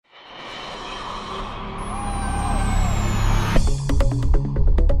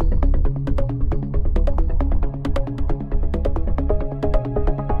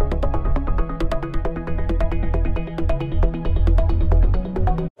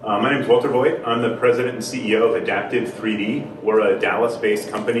My name is Voit. I'm the president and CEO of Additive3D. We're a Dallas-based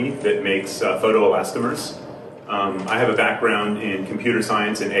company that makes photoelastomers. I have a background in computer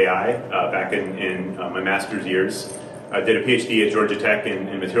science and AI back in my master's years. I did a PhD at Georgia Tech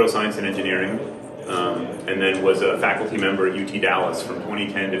in material science and engineering, and then was a faculty member at UT Dallas from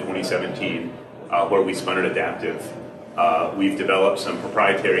 2010 to 2017, where we spun at Additive. We've developed some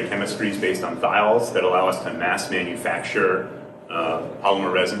proprietary chemistries based on thiols that allow us to mass manufacture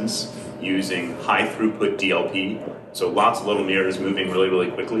polymer resins using high throughput DLP. So lots of little mirrors moving really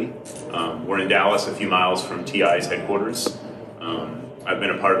quickly. We're in Dallas, a few miles from TI's headquarters. I've been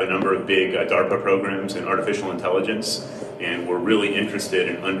a part of a number of big DARPA programs in artificial intelligence, and we're really interested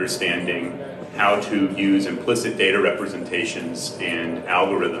in understanding how to use implicit data representations and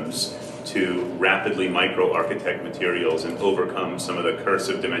algorithms to rapidly micro-architect materials and overcome some of the curse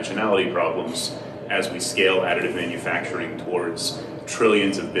of dimensionality problems as we scale additive manufacturing towards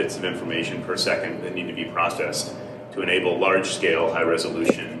trillions of bits of information per second that need to be processed to enable large-scale,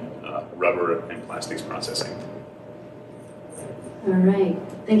 high-resolution rubber and plastics processing. All right,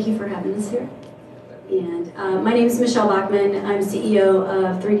 thank you for having us here. And my name is Michelle Bockman. I'm CEO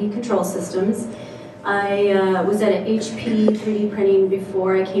of 3D Control Systems. I was at HP 3D printing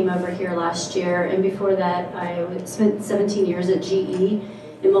before I came over here last year, and before that I spent 17 years at GE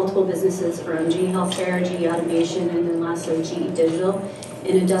in multiple businesses from GE Healthcare, GE Automation, and then lastly GE Digital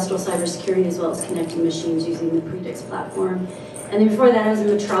in industrial cybersecurity as well as connecting machines using the Predix platform. And then before that I was in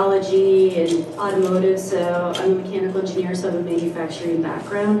metrology and automotive, so I'm a mechanical engineer, so I have a manufacturing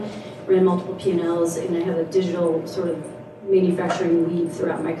background. Ran multiple P&Ls, and I have a digital sort of manufacturing lead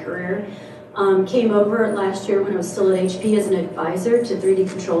throughout my career. Came over last year when I was still at HP as an advisor to 3D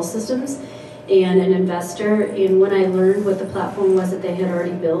Control Systems and an investor. And when I learned what the platform was that they had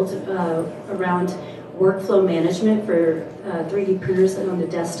already built around workflow management for 3D printers on the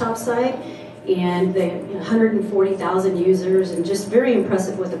desktop side, and they had 140,000 users, and just very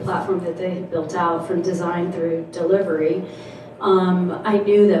impressive with the platform that they had built out from design through delivery. I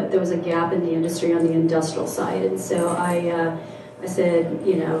knew that there was a gap in the industry on the industrial side, and so I said,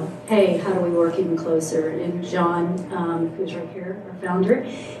 you know, hey, how do we work even closer? And John, who's right here, our founder,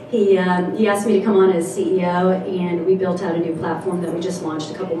 he asked me to come on as CEO, and we built out a new platform that we just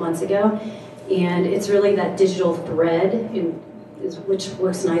launched a couple months ago. And it's really that digital thread, which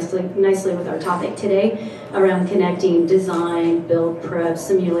works nicely with our topic today, around connecting design, build, prep,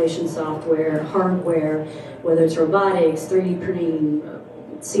 simulation software, hardware, whether it's robotics, 3D printing,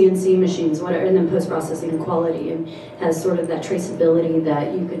 CNC machines, whatever, and then post-processing and quality, and has sort of that traceability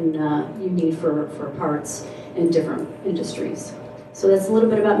that you can you need for parts in different industries. So that's a little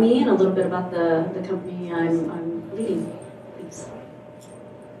bit about me and a little bit about the company I'm leading. Thanks.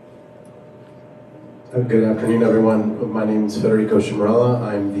 Good afternoon, everyone. My name is Federico Sciammarella.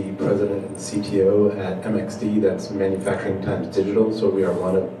 I'm the president and CTO at MXD, that's Manufacturing Times Digital. So we are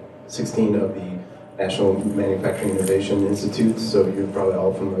one of 16 of the National Manufacturing Innovation Institutes, so you're probably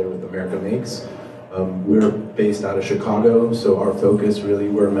all familiar with America Makes. We're based out of Chicago, so our focus really,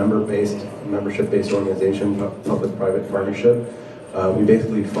 we're a membership-based organization, public-private partnership. We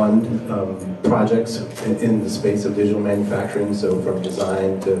basically fund projects in the space of digital manufacturing, so from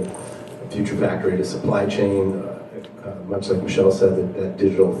design to future factory to supply chain, much like Michelle said, that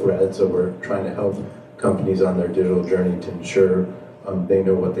digital thread. So we're trying to help companies on their digital journey to ensure they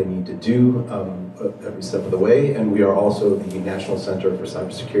know what they need to do every step of the way. And we are also the National Center for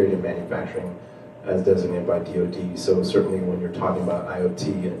Cybersecurity and Manufacturing as designated by DoD. So certainly when you're talking about IoT,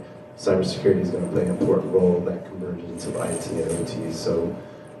 and cybersecurity is going to play an important role in that convergence of IT and OT. So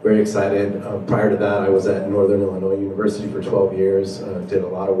very excited. Prior to that, I was at Northern Illinois University for 12 years, did a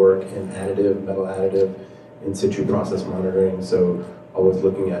lot of work in additive, metal additive, in situ process monitoring. So always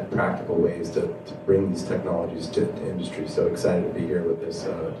looking at practical ways to bring these technologies to industry. So excited to be here with this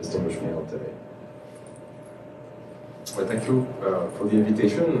distinguished panel today. Well, thank you for the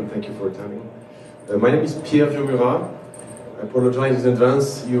invitation, and thank you for attending. My name is Pierre Viaud-Murat. I apologize in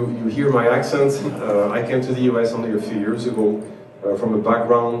advance. You hear my accent. I came to the US only a few years ago from a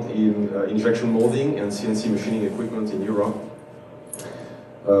background in injection molding and CNC machining equipment in Europe.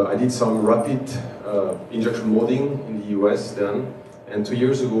 I did some rapid injection molding in the US then, and 2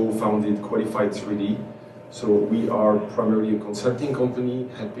 years ago founded Qualified3D. So we are primarily a consulting company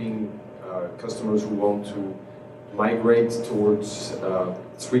helping customers who want to migrate towards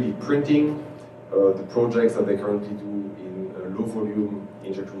 3D printing, the projects that they currently do in low volume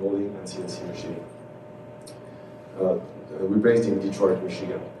injection molding and CNC machining. We're based in Detroit,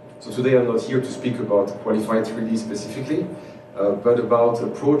 Michigan. So today I'm not here to speak about Qualified3D specifically, but about a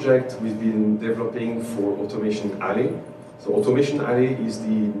project we've been developing for Automation Alley. So Automation Alley is the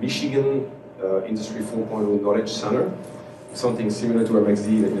Michigan Industry 4.0 Knowledge Center, something similar to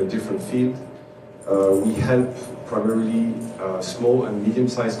MXD in a different field. We help primarily small and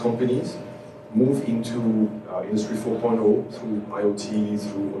medium-sized companies move into Industry 4.0 through IoT,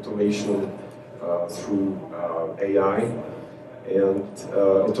 through automation, through AI. And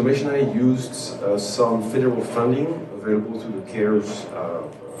Automation Alley used some federal funding available to the CARES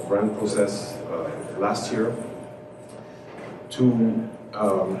grant process last year to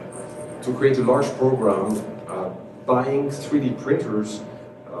create a large program buying 3D printers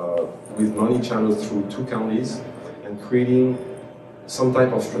with money channeled through 2 counties and creating some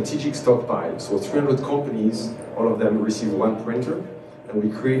type of strategic stockpile. So 300 companies, all of them receive 1 printer, and we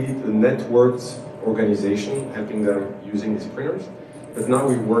created a networked organization helping them using these printers. But now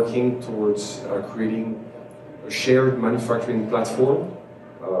we're working towards creating a shared manufacturing platform,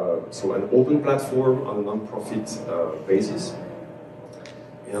 so an open platform on a non-profit basis.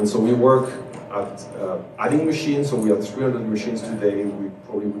 And so we work at adding machines, so we have 300 machines today. We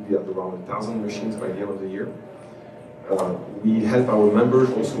probably would be at around 1,000 machines by the end of the year. We help our members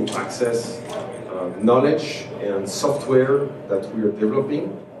also access knowledge and software that we are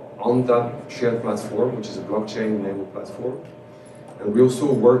developing on that shared platform, which is a blockchain-enabled platform. And we're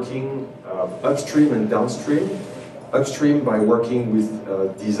also working upstream and downstream. Upstream by working with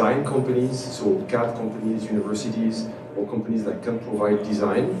design companies, so CAD companies, universities, or companies that can provide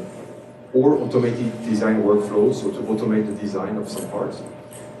design, or automated design workflows, so to automate the design of some parts.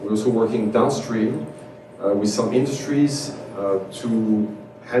 We're also working downstream with some industries to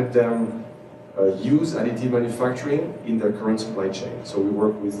help them use additive manufacturing in their current supply chain. So we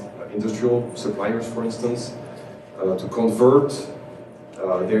work with industrial suppliers, for instance, to convert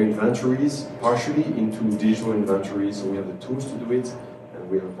their inventories partially into digital inventories. So we have the tools to do it, and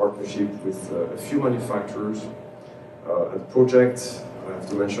we have a partnership with a few manufacturers. A project, I have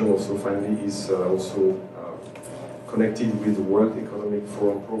to mention also finally, is also connected with the World Economic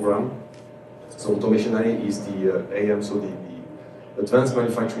Forum program. So Automation Alley is the AM, so the Advanced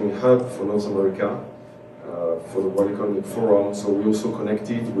Manufacturing Hub for North America, for the World Economic Forum. So we also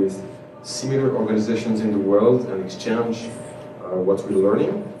connected with similar organizations in the world and exchange what we're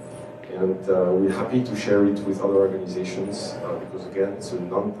learning. And we're happy to share it with other organizations because again, it's a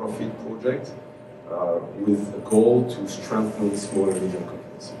non-profit project with a goal to strengthen small and medium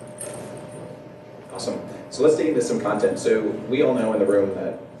companies. Awesome. So let's dig into some content. So we all know in the room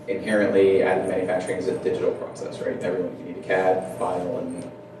that inherently additive manufacturing is a digital process, right? Everyone, you need a CAD file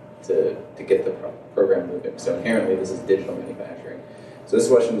and to get the program moving. So inherently this is digital manufacturing. So this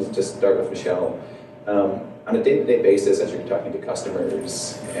question is just start with Michelle. On a day-to-day basis, as you're talking to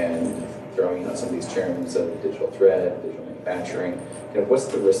customers and throwing out some of these terms of digital thread, digital manufacturing, kind of what's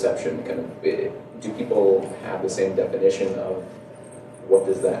the reception? Kind of, do people have the same definition of what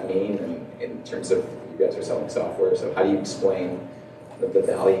does that mean? And in terms of you guys are selling software, so how do you explain the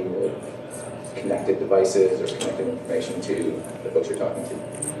value of connected devices or connected information to the folks you're talking to?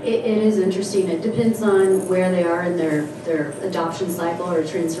 It is interesting. It depends on where they are in their adoption cycle or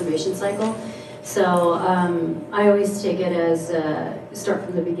transformation cycle. So I always take it as start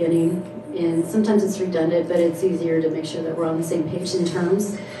from the beginning, and sometimes it's redundant, but it's easier to make sure that we're on the same page in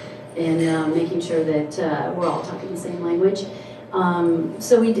terms and making sure that we're all talking the same language.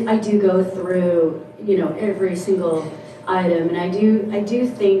 So I do go through, you know, every single item, and I do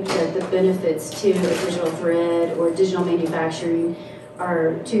think that the benefits to a digital thread or digital manufacturing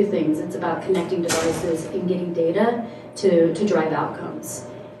are 2 things. It's about connecting devices and getting data to drive outcomes.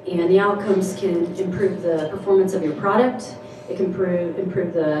 And the outcomes can improve the performance of your product, it can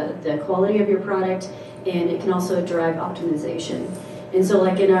improve the quality of your product, and it can also drive optimization. And so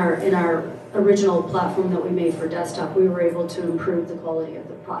like in our original platform that we made for desktop, we were able to improve the quality of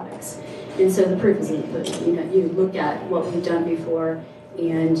the products. And so the proof is in the pudding. You know, you look at what we've done before,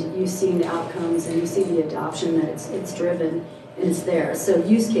 and you've seen the outcomes, and you see the adoption that it's driven, and it's there. So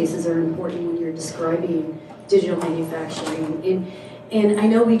use cases are important when you're describing digital manufacturing. And I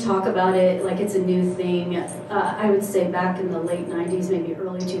know we talk about it like it's a new thing. I would say back in the late 90s, maybe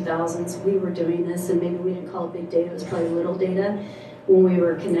early 2000s, we were doing this, and maybe we didn't call it big data, it was probably little data, when we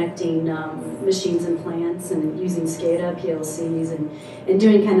were connecting machines and plants and using SCADA, PLCs, and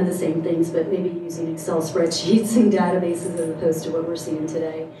doing kind of the same things, but maybe using Excel spreadsheets and databases as opposed to what we're seeing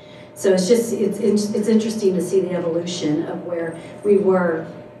today. So it's just, it's interesting to see the evolution of where we were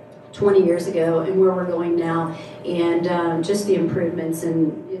 20 years ago and where we're going now, and just the improvements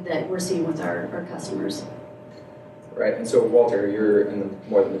that we're seeing with our customers. Right, and so Walter, you're in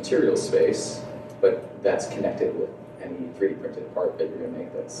more the materials space, but that's connected with any 3D printed part that you're going to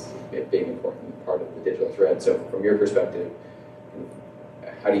make that's a big important part of the digital thread. So from your perspective,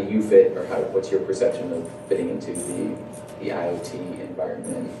 how do you fit, or what's your perception of fitting into the IoT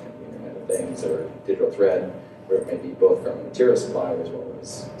environment, the Internet of Things, or digital thread, where it may be both from a material supplier as well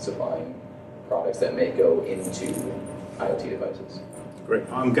as supplying products that may go into IoT devices? Great.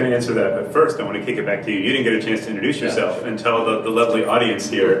 I'm going to answer that, but first I want to kick it back to you. You didn't get a chance to introduce yourself and tell the lovely audience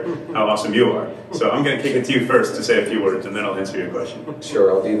here how awesome you are. So I'm going to kick it to you first to say a few words, and then I'll answer your question.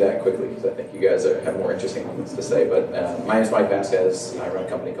 Sure, I'll do that quickly because I think you guys have more interesting things to say. But my name is Mike Vasquez. I run a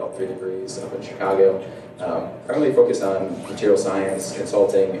company called 3 Degrees up in Chicago. Primarily focused on material science,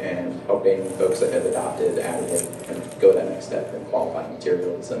 consulting, and helping folks that have adopted additive kind of go that next step in qualifying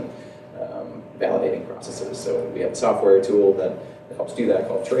materials and validating processes. So we have a software tool that helps do that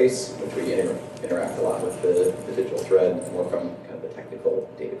called Trace, which we interact a lot with the digital thread, more from kind of the technical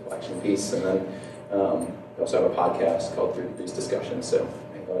data collection piece. And then we also have a podcast called 3 Degrees Discussion. So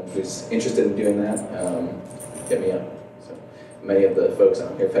anyone who's interested in doing that, hit me up. So many of the folks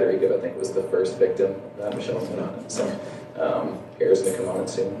on here, Federico, I think, was the first victim of that. Michelle's been on it. So Pierre's going to come on it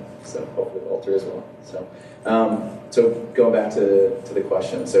soon. So hopefully Walter as well. So going back to the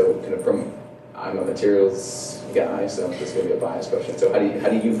question, so kind of I'm a materials guy, so this is going to be a biased question. So how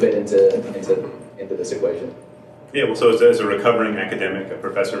do you fit into this equation? Yeah, well, so as a recovering academic, a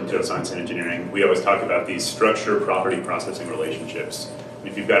professor of material science and engineering, we always talk about these structure-property processing relationships.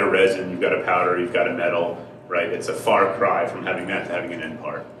 If you've got a resin, you've got a powder, you've got a metal, right? It's a far cry from having that to having an end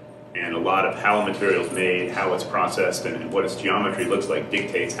part. And a lot of how a material is made, how it's processed, and what its geometry looks like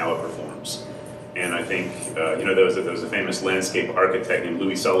dictates how it performs. And I think, there was a famous landscape architect named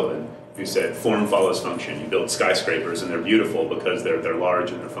Louis Sullivan who said, form follows function. You build skyscrapers and they're beautiful because they're large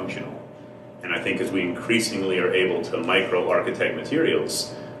and they're functional. And I think as we increasingly are able to micro-architect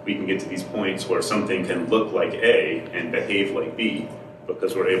materials, we can get to these points where something can look like A and behave like B,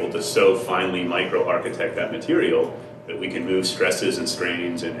 because we're able to so finely micro-architect that material that we can move stresses and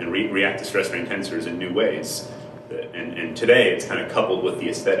strains and react to stress-strain tensors in new ways. And today it's kind of coupled with the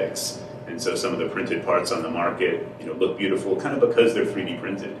aesthetics. And so some of the printed parts on the market look beautiful kind of because they're 3D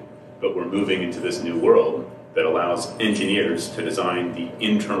printed. But we're moving into this new world that allows engineers to design the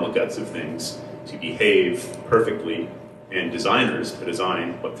internal guts of things to behave perfectly, and designers to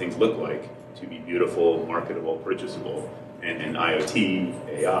design what things look like to be beautiful, marketable, purchasable. And IoT,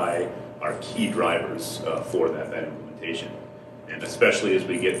 AI are key drivers for that implementation. And especially as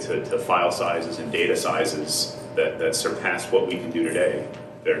we get to file sizes and data sizes that surpass what we can do today.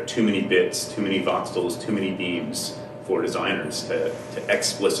 There are too many bits, too many voxels, too many beams for designers to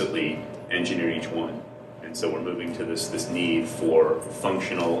explicitly engineer each one. And so we're moving to this need for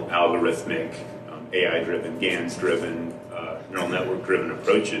functional, algorithmic, AI-driven, GANs-driven, neural network-driven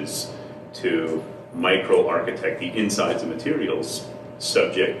approaches to micro-architect the insides of materials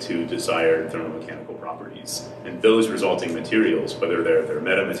subject to desired thermomechanical properties. And those resulting materials, whether they're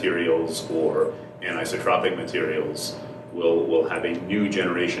metamaterials or anisotropic materials, will have a new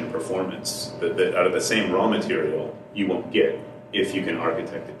generation performance that out of the same raw material you won't get if you can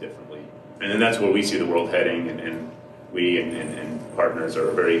architect it differently. And then that's where we see the world heading, and we and partners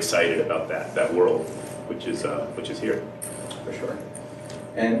are very excited about that world, which is here. For sure.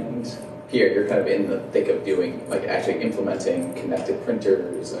 And Pierre, you're kind of in the thick of doing, actually implementing connected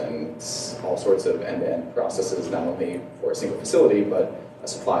printers and all sorts of end-to-end processes, not only for a single facility, but a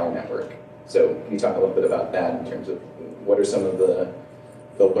supplier network. So can you talk a little bit about that in terms of what are some of the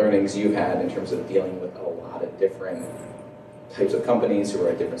learnings you've had in terms of dealing with a lot of different types of companies who are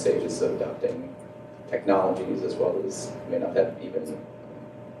at different stages of adopting technologies, as well as may not have even,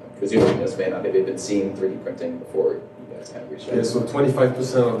 presuming this may not have even seen 3D printing before you guys kind of reached out? Yeah, so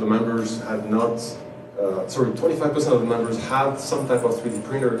 25% of the members had not, 25% of the members had some type of 3D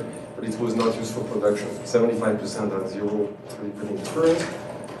printer, but it was not used for production. 75% had zero 3D printing experience.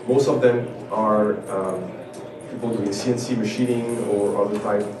 Most of them are people doing CNC machining or other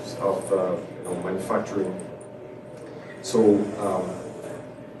types of manufacturing. So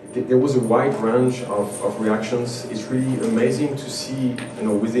there was a wide range of reactions. It's really amazing to see,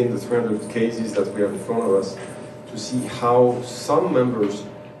 within the 300 cases that we have in front of us, to see how some members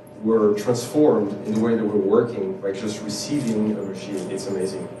were transformed in the way they were working by just receiving a machine. It's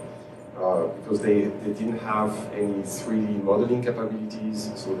amazing. Because they didn't have any 3D modeling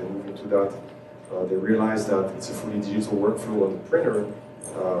capabilities, so they moved into that. They realized that it's a fully digital workflow on the printer,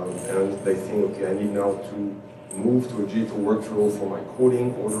 and they think, okay, I need now to move to a digital workflow for my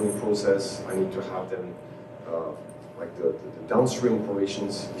coding, ordering process. I need to have them, the downstream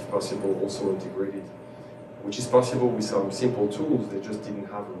operations, if possible, also integrated, which is possible with some simple tools. They just didn't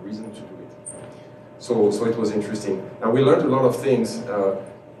have a reason to do it. So it was interesting. Now we learned a lot of things,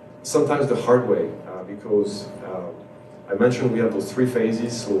 sometimes the hard way, because I mentioned we have those three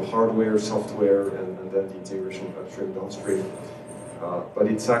phases, so hardware, software, and then the integration upstream, downstream. But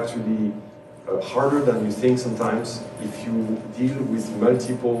it's actually harder than you think sometimes if you deal with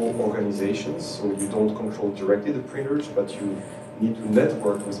multiple organizations, so you don't control directly the printers, but you need to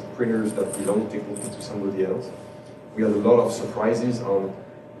network with printers that belong technically to somebody else. We had a lot of surprises on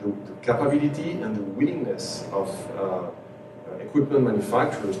the capability and the willingness of equipment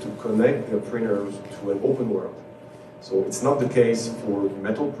manufacturers to connect their printers to an open world. So it's not the case for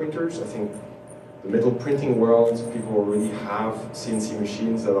metal printers. I think the metal printing world, people already have CNC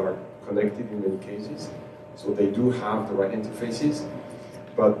machines that are connected in many cases. So they do have the right interfaces.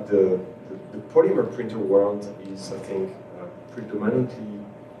 But the polymer printer world is, I think, predominantly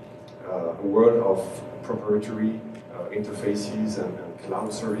a world of proprietary interfaces and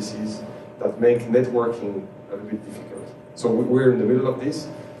cloud services that make networking a little bit difficult. So we're in the middle of this,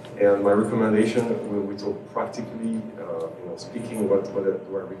 and my recommendation, we talk practically, speaking, what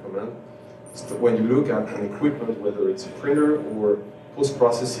do I recommend? So when you look at an equipment, whether it's a printer or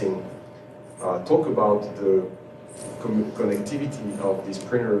post-processing, talk about the connectivity of these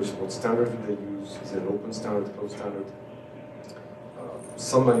printers, what standard do they use, is it an open standard, closed standard?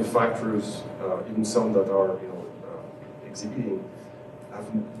 Some manufacturers, even some that are exhibiting,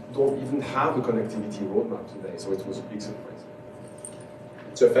 don't even have a connectivity roadmap today, so it was a big surprise.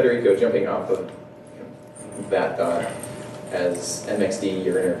 So Federico, jumping off of that thought, as MXD,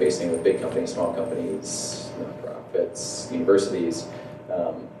 you're interfacing with big companies, small companies, nonprofits, universities,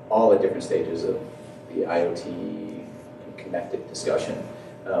 all at different stages of the IoT and connected discussion.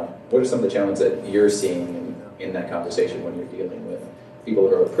 What are some of the challenges that you're seeing in that conversation when you're dealing with people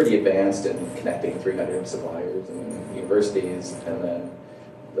who are pretty advanced in connecting 300 suppliers and universities, and then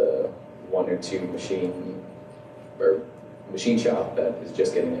the one or two machine shop that is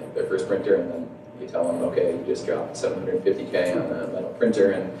just getting their first printer, and then you tell them, okay, you just dropped $750K on a metal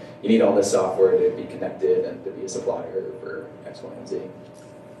printer, and you need all this software to be connected and to be a supplier for X, Y, and Z.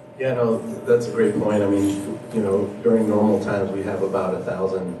 Yeah, no, that's a great point. I mean, during normal times, we have about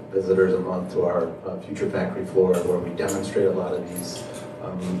 1,000 visitors a month to our Future Factory floor, where we demonstrate a lot of these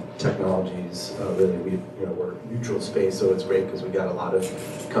technologies. Really, we're neutral space, so it's great because we got a lot of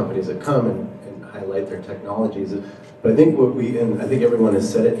companies that come and highlight their technologies. But I think and I think everyone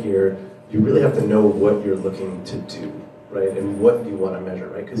has said it here, you really have to know what you're looking to do, right? And what you want to measure,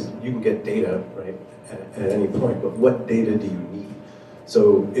 right? Because you can get data, right, at any point, but what data do you need?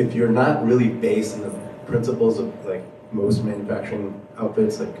 So if you're not really based on the principles of like most manufacturing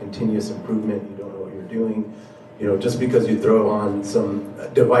outfits, like continuous improvement, you don't know what you're doing. Just because you throw on some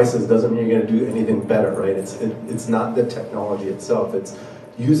devices doesn't mean you're going to do anything better, right? It's not the technology itself. It's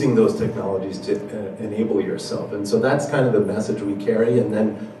using those technologies to enable yourself. And so that's kind of the message we carry. And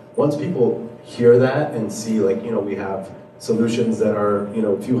then once people hear that and see, like, we have solutions that are,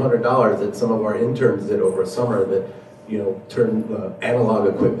 a few $100s that some of our interns did over a summer that, turn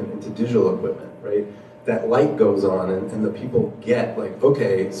analog equipment into digital equipment, right? That light goes on and the people get like,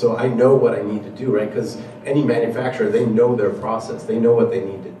 okay, so I know what I need to do, right? Because any manufacturer, they know their process, they know what they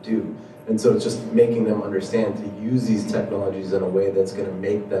need to do. And so it's just making them understand to use these technologies in a way that's going to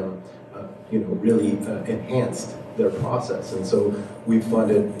make them, really enhance their process. And so we've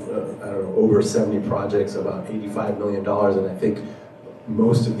funded, over 70 projects, about $85 million. And I think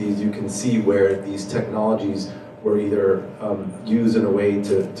most of these you can see where these technologies were either used in a way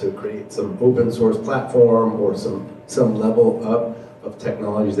to create some open source platform or some level up of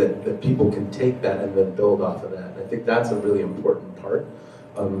technologies that people can take that and then build off of that. And I think that's a really important part.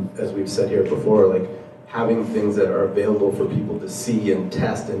 As we've said here before, like having things that are available for people to see and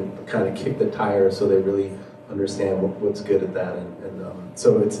test and kind of kick the tires so they really understand what's good at that. And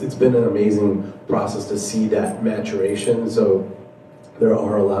so it's been an amazing process to see that maturation. So there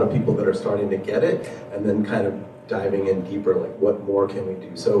are a lot of people that are starting to get it and then kind of diving in deeper, like what more can we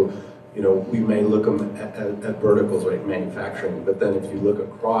do? So, we may look at verticals, right, manufacturing, but then if you look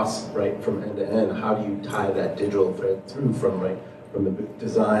across, right, from end to end, how do you tie that digital thread through from the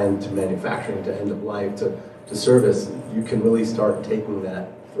design to manufacturing to end of life to service? You can really start taking that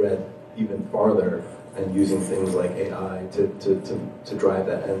thread even farther and using things like AI to drive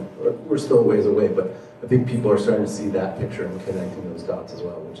that. And we're still a ways away, but I think people are starting to see that picture and connecting those dots as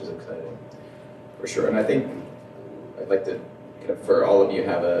well, which is exciting. For sure, and I think I'd like to, for all of you,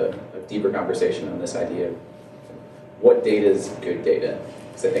 have a deeper conversation on this idea of what data is good data.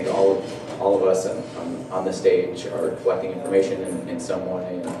 Because I think all of us on the stage are collecting information in some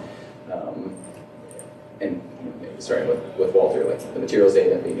way, and starting with Walter, like the materials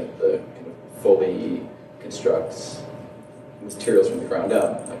data being at the kind of fully construct materials from the ground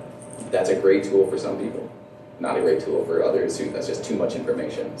up. Like, that's a great tool for some people, not a great tool for others who that's just too much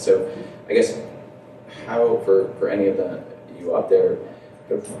information. So I guess how, for any of you up there,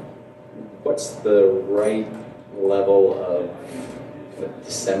 what's the right level of kind of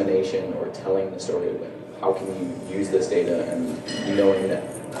dissemination or telling the story? How can you use this data and knowing that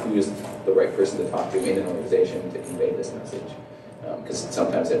who's the right person to talk to in an organization to convey this message? Because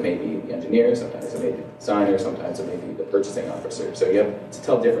sometimes it may be the engineer, sometimes it may be the designer, sometimes it may be the purchasing officer. So you have to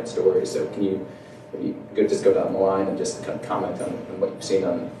tell different stories. So can you maybe just go down the line and just kind of comment on what you've seen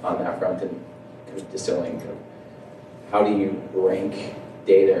on that front and kind of distilling kind of how do you rank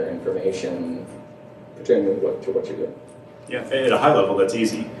data or information pertaining to what you're doing? Yeah, at a high level, that's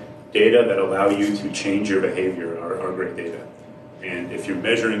easy. Data that allow you to change your behavior are great data. And if you're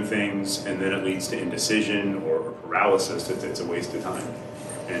measuring things and then it leads to indecision or paralysis, it's a waste of time.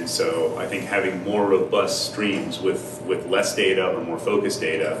 And so I think having more robust streams with less data or more focused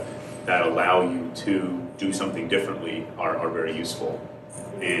data that allow you to do something differently are very useful.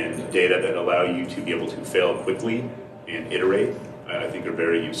 And data that allow you to be able to fail quickly and iterate, I think are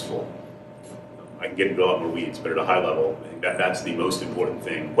very useful. I can get into a lot more weeds, but at a high level, I think that's the most important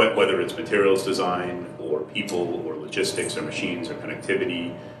thing, whether it's materials design or people or logistics or machines or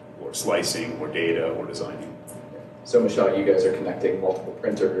connectivity or slicing or data or designing. So Michelle, you guys are connecting multiple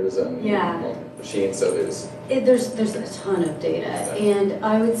printers and multiple machines, so there's a ton of data, and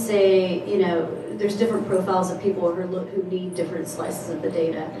I would say, you know, there's different profiles of people who need different slices of the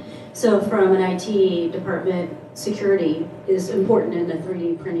data. So from an IT department, security is important in the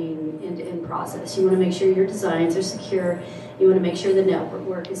 3D printing end-to-end process. You want to make sure your designs are secure. You want to make sure the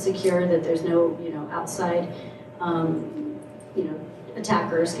network is secure, that there's no, you know, outside, you know,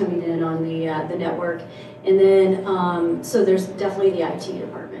 attackers coming in on the network. And then, so there's definitely the IT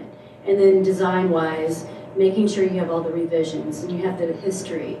department. And then design-wise, making sure you have all the revisions and you have the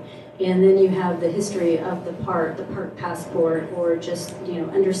history. And then you have the history of the part passport, or just, you know,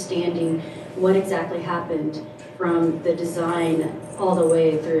 understanding what exactly happened from the design all the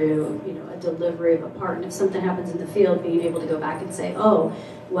way through, you know, a delivery of a part. And if something happens in the field, being able to go back and say, oh,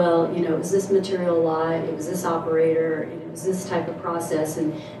 well, you know, is this material live? It was this operator, it was this type of process,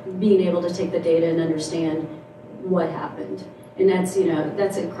 and being able to take the data and understand what happened. And that's, you know,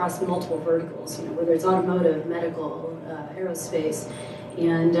 that's across multiple verticals, you know, whether it's automotive, medical, aerospace.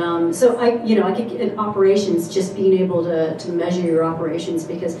 And so I could, in operations, just being able to measure your operations,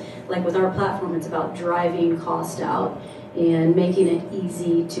 because like with our platform, it's about driving cost out and making it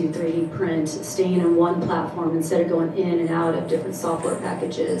easy to 3D print, staying in one platform instead of going in and out of different software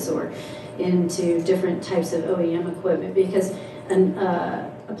packages or into different types of OEM equipment, because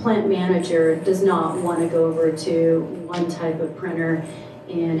a plant manager does not want to go over to one type of printer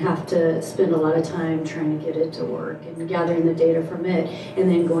and have to spend a lot of time trying to get it to work and gathering the data from it, and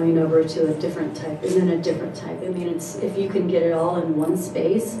then going over to a different type and then a different type. I mean, it's, if you can get it all in one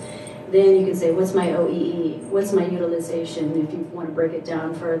space, then you can say, what's my OEE? What's my utilization, if you want to break it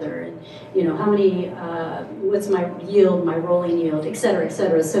down further? And, you know, how many, what's my yield, my rolling yield, et cetera, et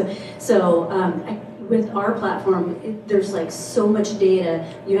cetera. So with our platform, there's like so much data,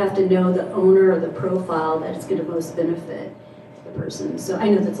 you have to know the owner or the profile that it's going to most benefit the person. So I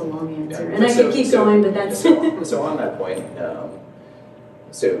know that's a long answer, and I could keep going, but that's... So on that point,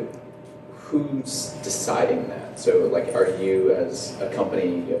 so who's deciding that? So like, are you as a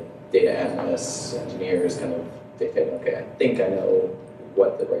company, you have data analysts, engineers, kind of dictating, okay, I think I know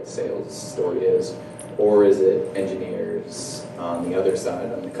what the right sales story is, or is it engineers on the other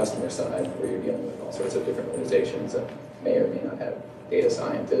side, on the customer side, where you're dealing with all sorts of different organizations that may or may not have data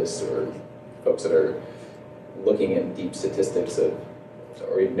scientists or folks that are looking at deep statistics of,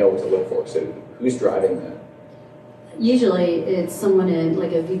 or know what to look for? So who's driving that? Usually it's someone in,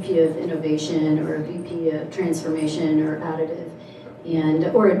 like a VP of innovation or a VP of transformation or additive, and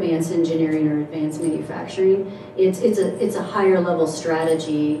or advanced engineering or advanced manufacturing. It's a higher level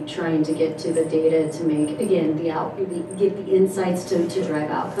strategy, trying to get to the data to make, again, get the insights to drive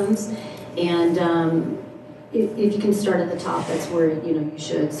outcomes. And if you can start at the top, that's where, you know, you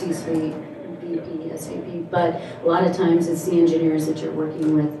should, C-suite, VP, SVP. But a lot of times it's the engineers that you're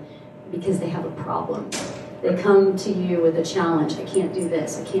working with because they have a problem. They come to you with a challenge. I can't do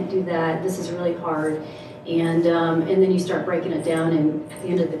this. I can't do that. This is really hard. And then you start breaking it down, and at the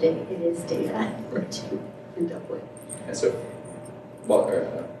end of the day, it is data that you end up with. And so, well,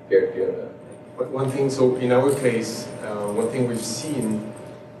 Pierre, do you have a... One thing, so in our case, one thing we've seen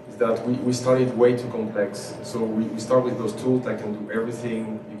is that we started way too complex. So we start with those tools that can do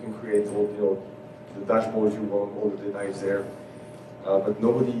everything. You can create all, you know, the dashboards you want, all the data is there. but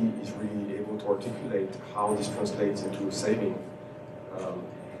nobody is really able to articulate how this translates into a saving.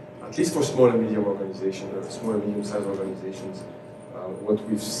 At least for small and medium organizations, small and medium-sized organizations, what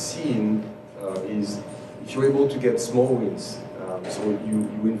we've seen is if you're able to get small wins, so you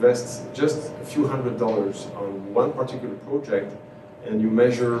invest just a few $100s on one particular project, and you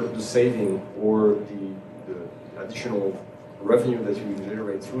measure the saving or the additional revenue that you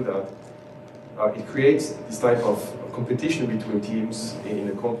generate through that, it creates this type of competition between teams in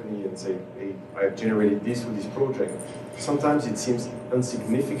a company and say, hey, I've generated this with this project. Sometimes it seems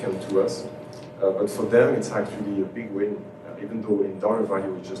insignificant to us, but for them it's actually a big win, even though in dollar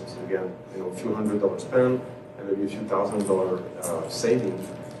value it's just, again, a few $100s spent and maybe a few $1,000 savings.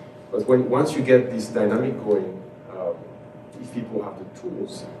 But once you get this dynamic going, if people have the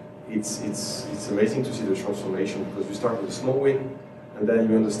tools, it's amazing to see the transformation, because you start with a small win, and then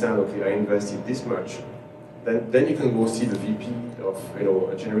you understand, okay, I invested this much. Then you can go see the VP of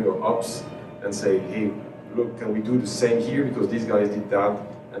engineering or ops and say, hey, look, can we do the same here, because these guys did that,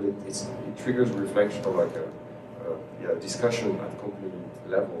 and it triggers a reflection of like a discussion at company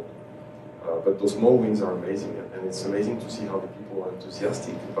level. But those small wins are amazing, and it's amazing to see how the people are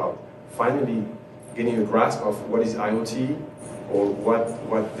enthusiastic about finally getting a grasp of what is IoT, or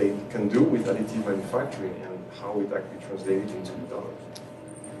what they can do with additive manufacturing, and how it actually translates into dollars.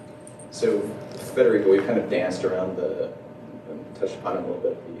 So, Federico, we've kind of danced around touched upon it a little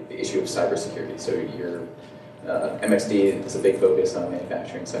bit, the issue of cybersecurity. So your MXD is a big focus on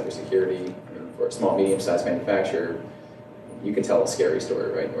manufacturing cybersecurity. And for a small, medium-sized manufacturer, you can tell a scary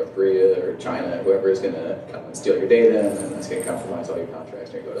story, right? North Korea or China, whoever is going to come and steal your data, and then that's going to compromise all your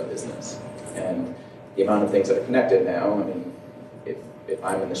contracts and you go to business. And the amount of things that are connected now, I mean, if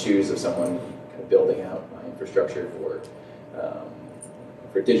I'm in the shoes of someone kind of building out my infrastructure for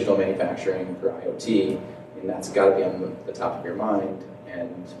digital manufacturing, for IoT, and that's got to be on the top of your mind,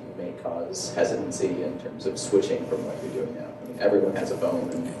 and may cause hesitancy in terms of switching from what you're doing now. I mean, everyone has a phone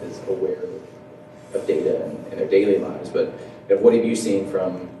and is aware of data in their daily lives, but what have you seen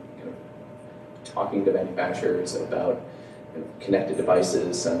from talking to manufacturers about connected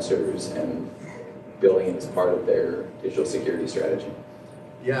devices, sensors, and building it as part of their digital security strategy?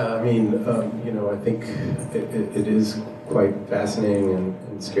 Yeah, I mean, I think it is quite fascinating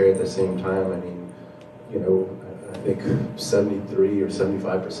and scary at the same time. I mean, I think 73 or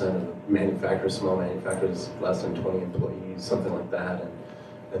 75% of manufacturers, small manufacturers, less than 20 employees, something like that,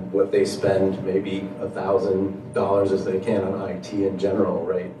 and what they spend, maybe $1,000 as they can on IT in general,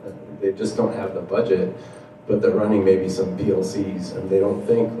 right? They just don't have the budget, but they're running maybe some PLCs, and they don't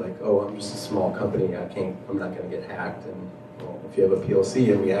think like, oh, I'm just a small company, I'm not going to get hacked. And well, if you have a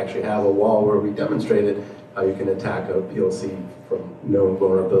PLC, and we actually have a wall where we demonstrated how you can attack a PLC from known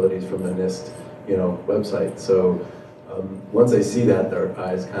vulnerabilities from the NIST, website. So once they see that, their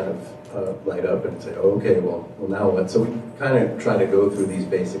eyes kind of light up and say, oh, okay, well now what? So we kind of try to go through these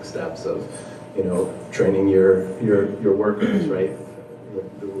basic steps of, training your workers, right?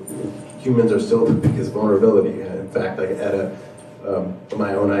 Humans are still the biggest vulnerability. In fact, like at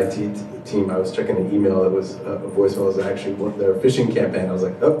my own IT team, I was checking an email. It was a voicemail. It was actually their phishing campaign. I was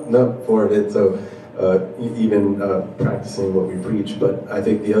like, oh no, forwarded. So even practicing what we preach. But I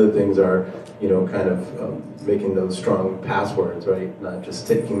think the other things are, kind of making those strong passwords, right? Not just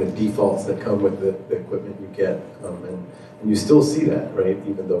taking the defaults that come with the equipment you get, and you still see that, right?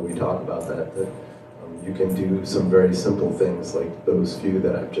 Even though we talk about that you can do some very simple things like those few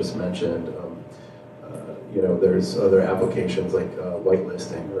that I've just mentioned. There's other applications like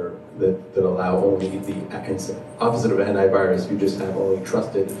whitelisting, or that allow only the opposite of antivirus. You just have only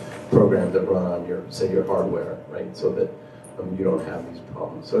trusted programs that run on your hardware, right? So that you don't have these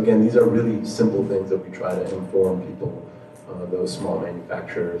problems. So again, these are really simple things that we try to inform people, those small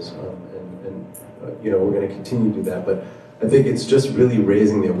manufacturers, and we're going to continue to do that. But I think it's just really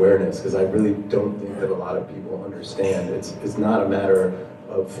raising the awareness, because I really don't think that a lot of people understand. It's not a matter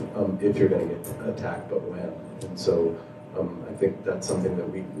of if you're going to get attacked, but when. And so I think that's something that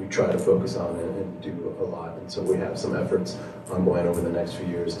we try to focus on and do a lot. And so we have some efforts ongoing over the next few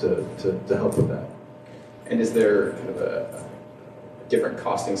years to help with that. And is there kind of a different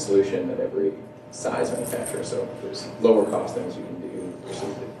costing solution at every size manufacturer? So there's lower cost things you can do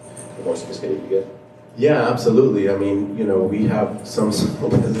versus the more sophisticated you get? Yeah, absolutely. I mean, we have some small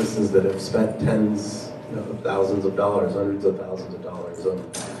businesses that have spent tens of thousands of dollars, hundreds of thousands of dollars on,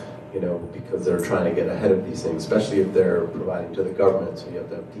 because they're trying to get ahead of these things, especially if they're providing to the government. So you have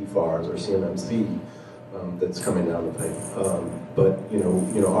to have DFARS or CMMC that's coming down the pipe. But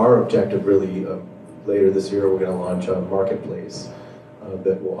our objective really, later this year, we're going to launch a marketplace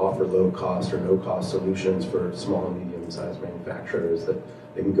that will offer low cost or no cost solutions for small and medium-sized manufacturers that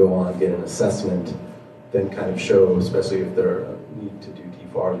they can go on, get an assessment, then kind of show, especially if they're need to do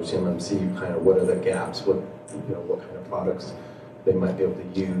TFARs or CMMC, kind of what are the gaps, what kind of products they might be able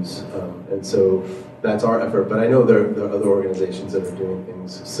to use. And so that's our effort, but I know there are other organizations that are doing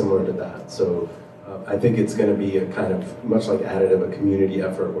things similar to that. So I think it's going to be a kind of, much like Additive, a community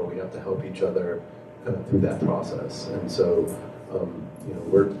effort where we have to help each other through that process. And so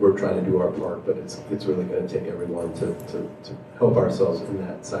we're trying to do our part, but it's really going to take everyone to help ourselves in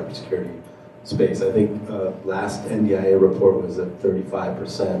that cybersecurity space. I think last NDIA report was that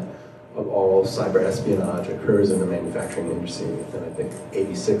 35% of all cyber espionage occurs in the manufacturing industry, and I think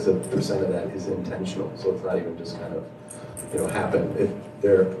 86% of that is intentional. So it's not even just kind of happen.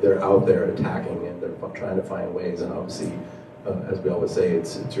 They're out there attacking, and they're trying to find ways. And obviously, as we always say,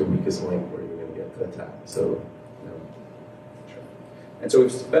 it's your weakest link where you're going to get attacked. So. Sure. And so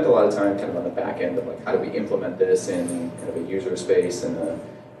we've spent a lot of time kind of on the back end of like how do we implement this in kind of a user space and a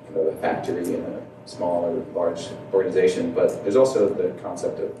factory in a small or large organization, but there's also the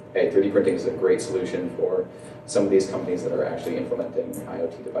concept of, hey, 3D printing is a great solution for some of these companies that are actually implementing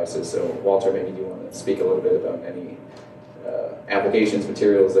IoT devices. So Walter, maybe you want to speak a little bit about any applications,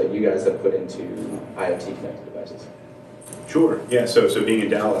 materials that you guys have put into IoT connected devices. Sure, yeah, so being in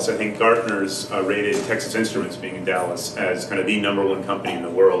Dallas, I think Gartner's rated Texas Instruments being in Dallas as kind of the #1 company in the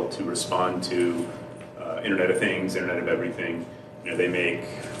world to respond to Internet of Things, Internet of Everything. They make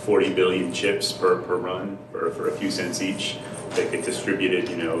 40 billion chips per run for a few cents each. They get distributed,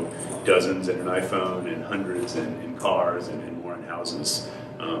 dozens in an iPhone and hundreds in cars and more in houses.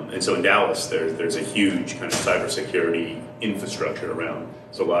 And so in Dallas, there's a huge kind of cybersecurity infrastructure around.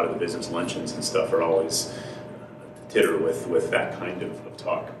 So a lot of the business luncheons and stuff are always titter with that kind of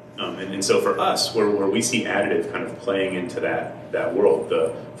talk. And so for us, where we see Additive kind of playing into that world,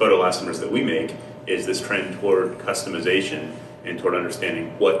 the photoelastomers that we make is this trend toward customization and toward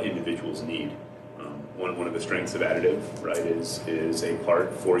understanding what individuals need. One of the strengths of Additive, right, is a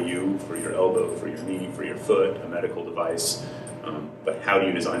part for you, for your elbow, for your knee, for your foot, a medical device. But how do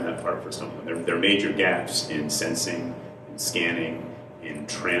you design that part for someone? There are major gaps in sensing, in scanning, in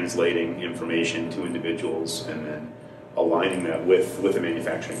translating information to individuals, and then aligning that with a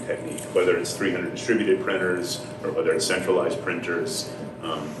manufacturing technique, whether it's 300 distributed printers or whether it's centralized printers.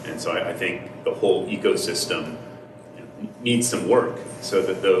 And so I think the whole ecosystem needs some work so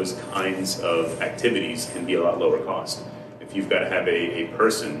that those kinds of activities can be a lot lower cost. If you've got to have a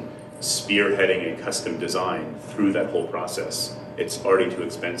person spearheading a custom design through that whole process, it's already too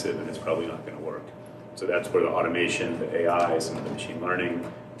expensive and it's probably not going to work. So that's where the automation, the AI, some of the machine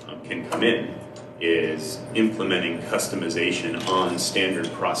learning can come in, is implementing customization on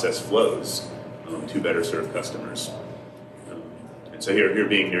standard process flows to better serve customers. So here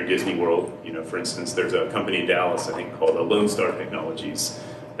being near Disney World, for instance, there's a company in Dallas, I think, called Lone Star Technologies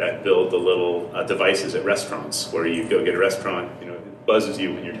that build the little devices at restaurants where you go get a restaurant, it buzzes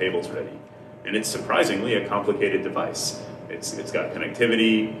you when your table's ready. And it's surprisingly a complicated device. It's got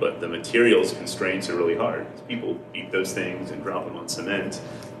connectivity, but the materials constraints are really hard. People eat those things and drop them on cement.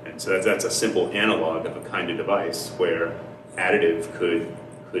 And so that's a simple analog of a kind of device where Additive could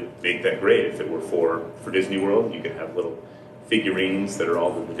make that great. If it were for Disney World, you could have little figurines that are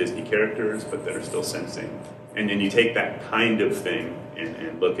all of the Disney characters, but that are still sensing. And then you take that kind of thing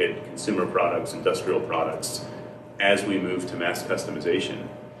and look at consumer products, industrial products. As we move to mass customization,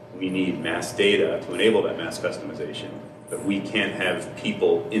 we need mass data to enable that mass customization. But we can't have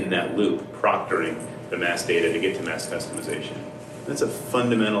people in that loop proctoring the mass data to get to mass customization. That's a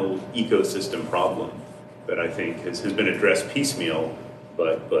fundamental ecosystem problem that I think has been addressed piecemeal.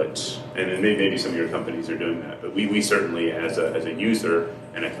 And then maybe some of your companies are doing that, but we certainly, as a user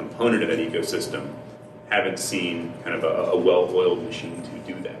and a component of that ecosystem, haven't seen kind of a well-oiled machine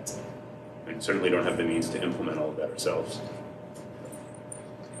to do that, and certainly don't have the means to implement all of that ourselves.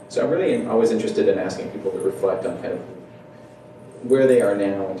 So I'm really always interested in asking people to reflect on kind of where they are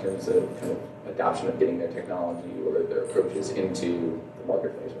now in terms of kind of adoption of getting their technology or their approaches into the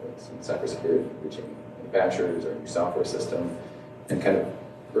marketplace, whether it's in cybersecurity, reaching manufacturers or a new software system, and kind of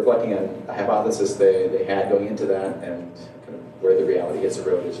reflecting on a hypothesis they had going into that and kind of where the reality gets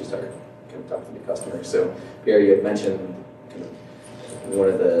eroded as you start kind of talking to customers. So Pierre, you had mentioned kind of one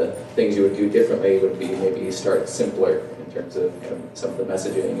of the things you would do differently would be maybe start simpler in terms of kind of some of the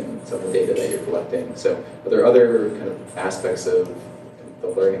messaging and some of the data that you're collecting. So are there other kind of aspects of the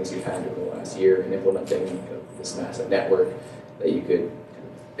learnings you've had over the last year in implementing kind of this massive network that you could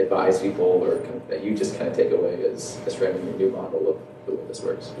advise people or kind of, that you just kind of take away as framing your new model of the way this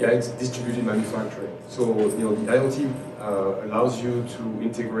works? Yeah, it's distributed manufacturing. So the IoT allows you to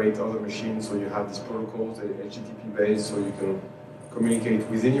integrate other machines. So you have these protocols, they're HTTP based, so you can communicate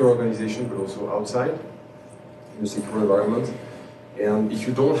within your organization, but also outside in a secure environment. And if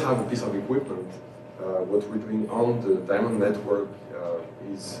you don't have a piece of equipment, what we're doing on the Diamond Network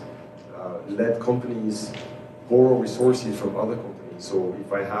is let companies borrow resources from other companies. So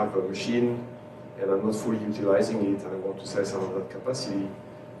if I have a machine and I'm not fully utilizing it and I want to sell some of that capacity,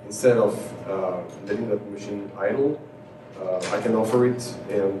 instead of letting that machine idle, I can offer it,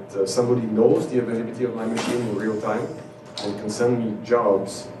 and somebody knows the availability of my machine in real time and can send me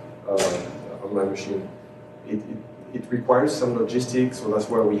jobs on my machine. It requires some logistics, so that's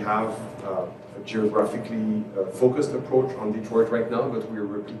why we have a geographically focused approach on Detroit right now, but we're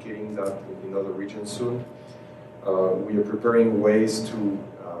replicating that in other regions soon. We are preparing ways to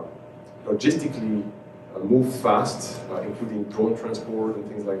logistically move fast, including drone transport and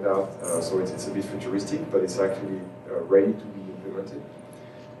things like that. So it's a bit futuristic, but it's actually ready to be implemented.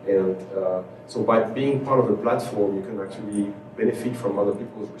 And so by being part of a platform, you can actually benefit from other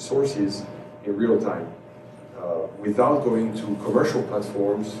people's resources in real time without going to commercial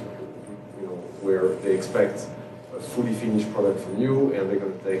platforms, where they expect a fully finished product from you and they're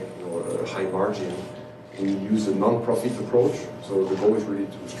going to take a high margin. We use a non-profit approach, so the goal is really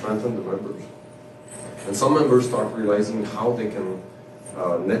to strengthen the members. And some members start realizing how they can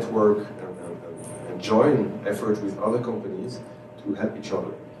network and join efforts with other companies to help each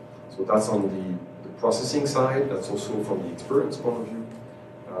other. So that's on the processing side, that's also from the experience point of view.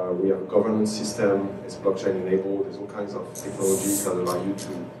 We have a governance system, it's blockchain enabled, there's all kinds of technologies that allow you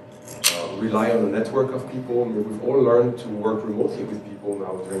to rely on a network of people. I mean, we've all learned to work remotely with people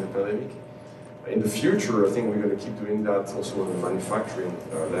now during the pandemic. In the future, I think we're going to keep doing that also on the manufacturing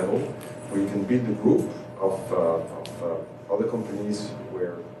level, where you can build a group of other companies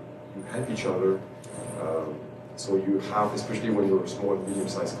where you help each other. So you have, especially when you're a small and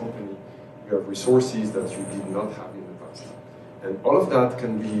medium-sized company, you have resources that you did not have in the past. And all of that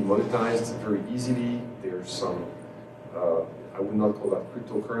can be monetized very easily. There's some, I would not call that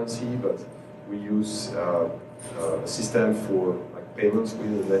cryptocurrency, but we use a system for payments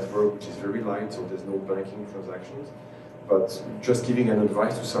within the network, which is very light, so there's no banking transactions. But just giving an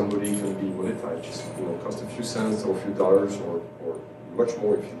advice to somebody can be monetized. Just cost a few cents or a few dollars, or much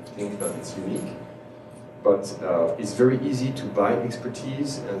more if you think that it's unique. But it's very easy to buy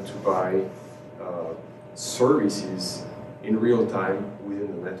expertise and to buy services in real time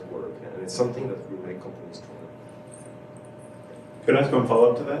within the network, and it's something that will make companies stronger. Could I ask one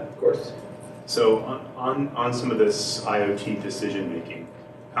follow-up to that? Of course. So on some of this IoT decision making,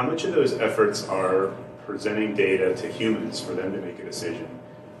 how much of those efforts are presenting data to humans for them to make a decision,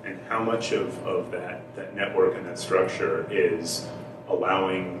 and how much of that network and that structure is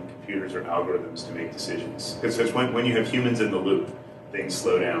allowing computers or algorithms to make decisions? Because when you have humans in the loop, things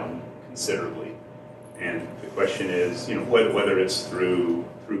slow down considerably. And the question is, whether it's through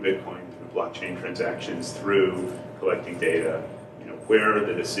Bitcoin, through blockchain transactions, through collecting data, where are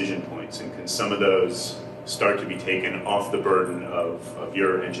the decision points, and can some of those start to be taken off the burden of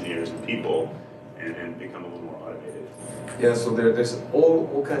your engineers and people and become a little more automated? Yeah, so there's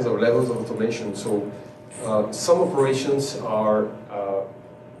all kinds of levels of automation. So some operations are,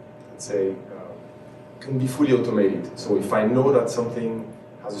 let's say, can be fully automated. So if I know that something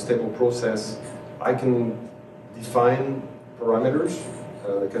has a stable process, I can define parameters,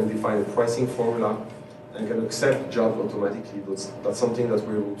 I can define a pricing formula, and can accept jobs automatically. That's something that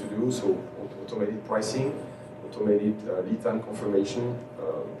we're able to do. So automated pricing, automated lead time confirmation,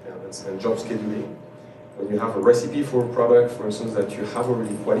 and job scheduling. When you have a recipe for a product, for instance, that you have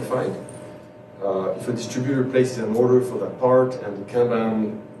already qualified, if a distributor places an order for that part and the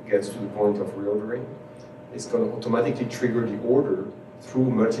Kanban gets to the point of reordering, it's going to automatically trigger the order through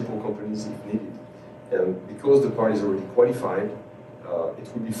multiple companies if needed. And because the part is already qualified,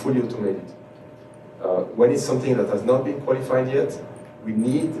 it will be fully automated. When it's something that has not been qualified yet, we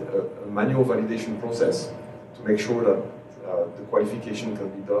need a manual validation process to make sure that the qualification can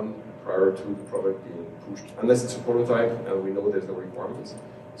be done prior to the product being pushed. Unless it's a prototype and we know there's no requirements,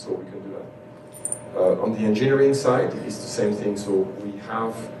 so we can do that. On the engineering side, it's the same thing. So we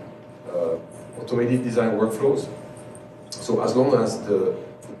have automated design workflows. So as long as the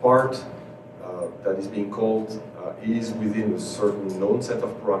part that is being called is within a certain known set of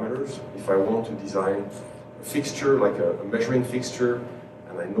parameters. If I want to design a fixture, like a measuring fixture,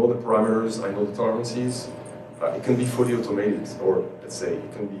 and I know the parameters, I know the tolerances, it can be fully automated, or let's say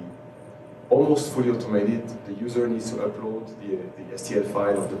it can be almost fully automated. The user needs to upload the STL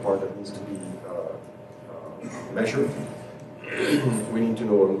file of the part that needs to be measured, we need to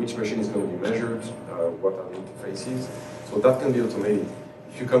know on which machine is going to be measured, what are the interfaces. So that can be automated.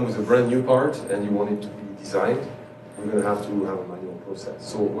 If you come with a brand new part and you want it to be designed, we're going to have a manual process.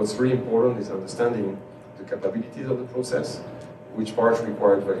 So what's really important is understanding the capabilities of the process, which parts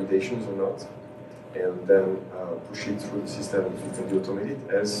require validations or not, and then push it through the system if it can be automated,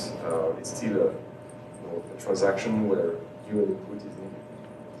 as it's still a transaction where human input is needed.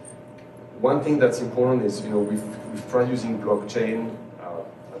 One thing that's important is, we've tried using blockchain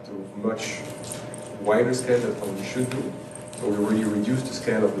at a much wider scale than we should do. So we really reduced the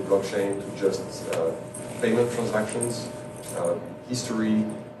scale of the blockchain to just payment transactions, history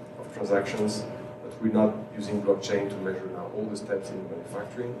of transactions, but we're not using blockchain to measure now all the steps in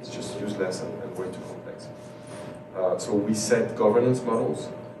manufacturing. It's just useless and way too complex. So we set governance models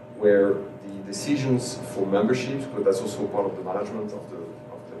where the decisions for memberships, but that's also part of the management of the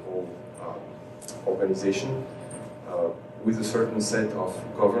whole organization, with a certain set of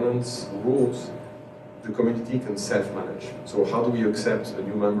governance rules, the community can self-manage. So how do we accept a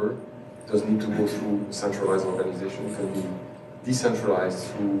new member? It doesn't need to go through a centralized organization. It can be decentralized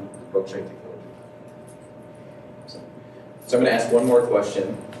through blockchain technology. So I'm going to ask one more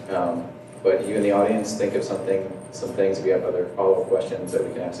question, but you in the audience think of some things. If you have other follow-up questions that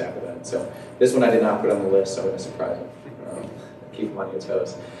we can ask after that. So this one I did not put on the list, so I'm going to surprise you. Keep them on your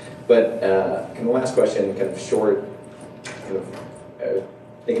toes. But kind of last question, kind of short, kind of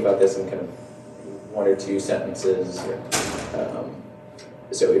think about this in kind of 1 or 2 sentences.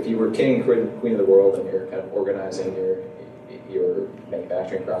 So if you were king and queen of the world and you're kind of organizing your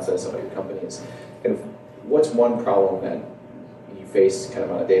manufacturing process of your companies, kind of what's one problem that you face kind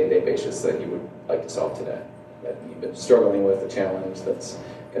of on a day-to-day basis that you would like to solve today, that you've been struggling with, a challenge that's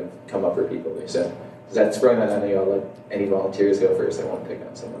kind of come up repeatedly? So does that spring that on you? I'll let any volunteers go first. I won't pick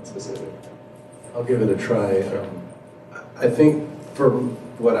on someone specific. I'll give it a try. I think from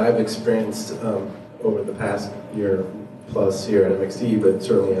what I've experienced over the past year plus here at MXD, but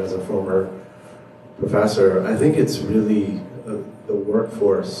certainly as a former professor, I think it's really the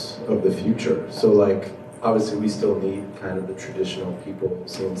workforce of the future. So like, obviously we still need kind of the traditional people,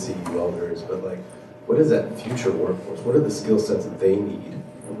 CNC welders, but like, what is that future workforce? What are the skill sets that they need?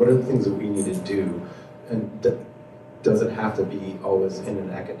 What are the things that we need to do? And does it have to be always in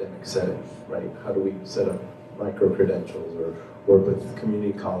an academic setting, right? How do we set up micro-credentials or work with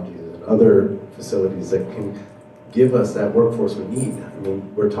community colleges and other facilities that can give us that workforce we need? I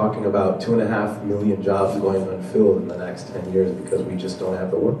mean, we're talking about 2.5 million jobs going unfilled in the next 10 years because we just don't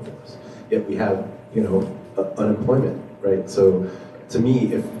have the workforce. Yet we have, unemployment, right? So to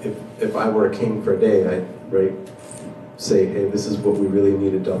me, if I were a king for a day, I'd say, hey, this is what we really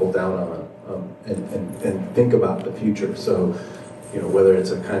need to double down on and think about the future. So, whether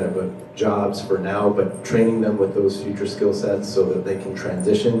it's a kind of a jobs for now, but training them with those future skill sets so that they can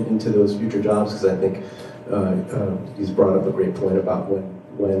transition into those future jobs, because I think he's brought up a great point about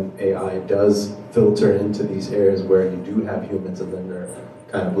when AI does filter into these areas where you do have humans and then they're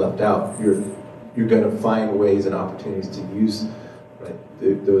kind of left out, you're going to find ways and opportunities to use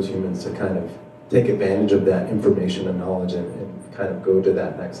those humans to kind of take advantage of that information and knowledge and kind of go to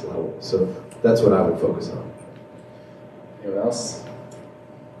that next level. So that's what I would focus on. Anyone else?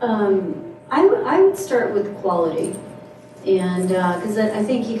 I would start with quality, and because I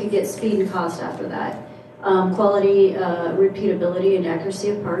think you could get speed and cost after that. Quality, repeatability, and accuracy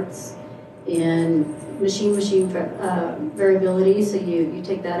of parts, and machine-machine variability. So you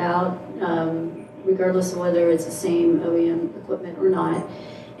take that out, regardless of whether it's the same OEM equipment or not.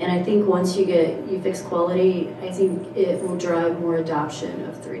 And I think once you fix quality, I think it will drive more adoption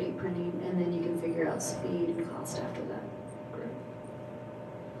of 3D printing, and then you can figure out speed and cost after that. Great.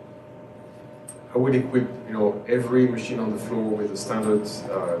 I would equip, every machine on the floor with a standard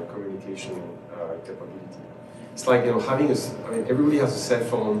communication capability. It's like, everybody has a cell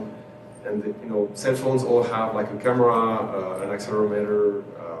phone, and cell phones all have like a camera, an accelerometer,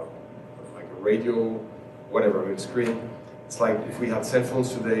 like a radio, whatever, screen. It's like if we had cell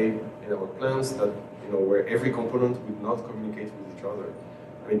phones today in our plants that, where every component would not communicate with each other.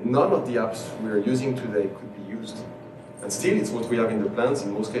 None of the apps we are using today could be used. And still, it's what we have in the plants.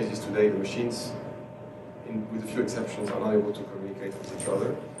 In most cases today, the machines, with a few exceptions, are not able to communicate with each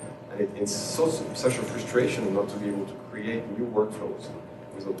other. And it's such a frustration not to be able to create new workflows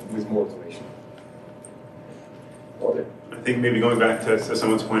with more automation. I think maybe going back to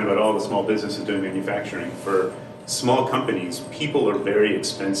someone's point about all the small businesses doing manufacturing, for small companies, people are very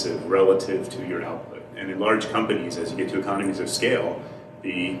expensive relative to your output. And in large companies, as you get to economies of scale,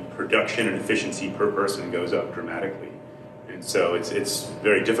 the production and efficiency per person goes up dramatically. And so it's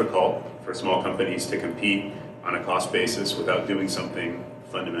very difficult for small companies to compete on a cost basis without doing something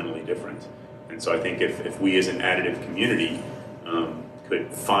fundamentally different. And so I think if we as an additive community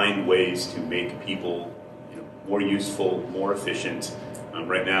could find ways to make people more useful, more efficient.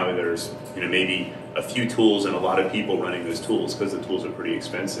 Right now there's maybe a few tools and a lot of people running those tools because the tools are pretty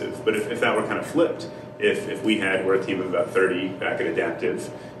expensive. But if that were kind of flipped, if we're a team of about 30 back at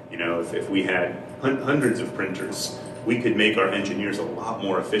Adaptive, if we had hundreds of printers, we could make our engineers a lot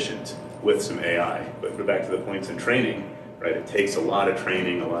more efficient with some AI. But we're back to the points in training, right? It takes a lot of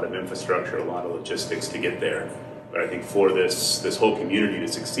training, a lot of infrastructure, a lot of logistics to get there. But I think for this whole community to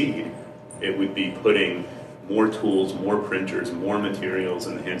succeed, it would be putting more tools, more printers, more materials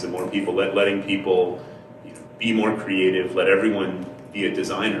in the hands of more people, letting people be more creative, let everyone be a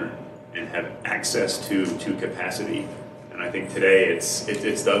designer and have access to capacity. And I think today it's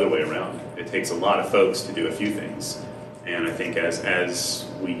the other way around. It takes a lot of folks to do a few things. And I think as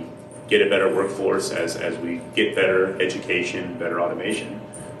we get a better workforce, as we get better education, better automation,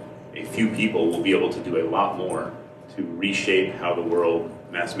 a few people will be able to do a lot more to reshape how the world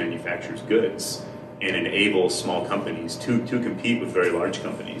mass manufactures goods and enable small companies to compete with very large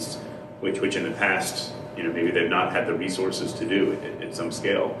companies, which in the past, maybe they've not had the resources to do at some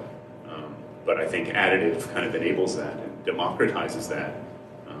scale. But I think additive kind of enables that and democratizes that.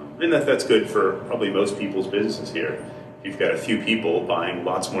 And that's good for probably most people's businesses here. You've got a few people buying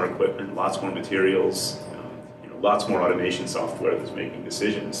lots more equipment, lots more materials, lots more automation software that's making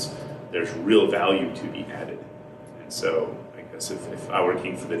decisions. There's real value to be added. And so I guess if I were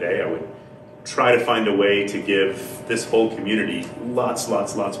king for the day, I would try to find a way to give this whole community lots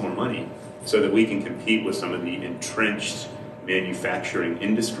more money so that we can compete with some of the entrenched manufacturing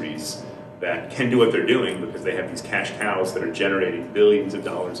industries that can do what they're doing because they have these cash cows that are generating billions of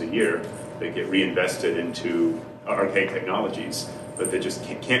dollars a year that get reinvested into archaic technologies, but that just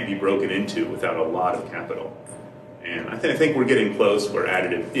can't be broken into without a lot of capital. And I think we're getting close where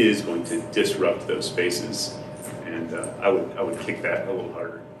additive is going to disrupt those spaces, and I would kick that a little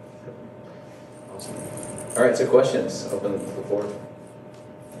harder. Awesome. All right, so questions. Open the floor.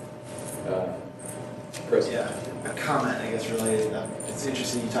 Chris. Yeah, a comment, I guess, related. It's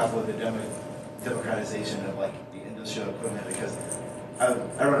interesting you talk about the democratization of like the industrial equipment because I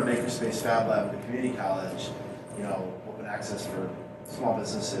run a makerspace fab lab at the community college. Open access for small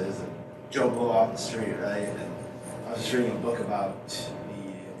businesses and Joe Blow off the street, right? And I was just reading a book about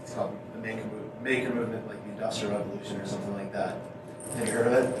it's called the maker movement, like the Industrial Revolution or something like that. Have you heard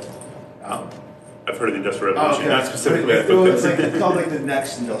of it? I've heard of the Industrial Revolution, okay. not specifically. It's called like the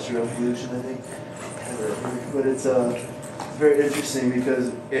next Industrial Revolution, I think. But it's very interesting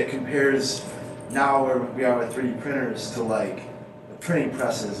because it compares now where we are with 3D printers to like the printing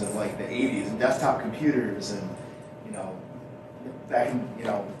presses of like the 80s and desktop computers and back in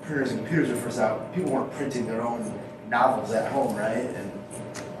printers and computers were first out, people weren't printing their own novels at home, right? And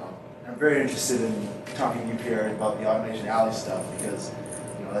I'm very interested in talking to you, Pierre, about the Automation Alley stuff because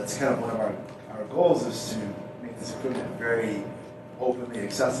that's kind of one of our goals is to make this equipment very openly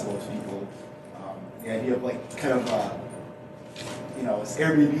accessible to people. The idea of like kind of it's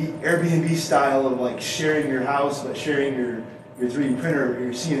Airbnb style of like sharing your house but sharing your 3D printer or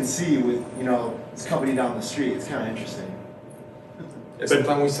your CNC with this company down the street. It's kind of interesting. Yeah,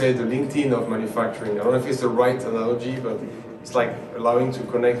 sometimes we say the LinkedIn of manufacturing. I don't know if it's the right analogy, but it's like allowing to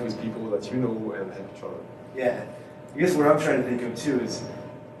connect with people that you know and help each other. Yeah, I guess what I'm trying to think of too is,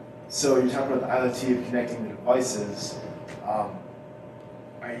 so you're talking about the IoT of connecting the devices. Are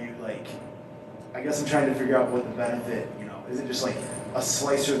you like, I guess I'm trying to figure out what the benefit, is it just like a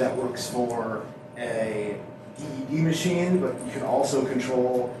slicer that works for a DED machine, but you can also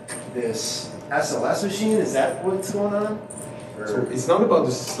control this SLS machine? Is that what's going on? So it's not about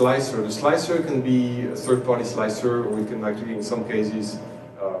the slicer. The slicer can be a third-party slicer, or it can actually, in some cases,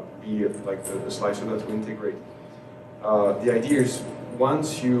 be like the slicer that we integrate. The idea is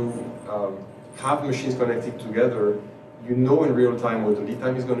once you have machines connected together, you know in real time what the lead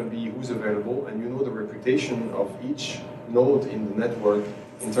time is going to be, who's available, and you know the reputation of each node in the network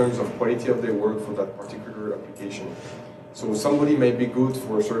in terms of quality of their work for that particular application. So somebody may be good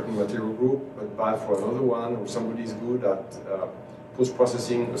for a certain material group, but bad for another one, or somebody is good at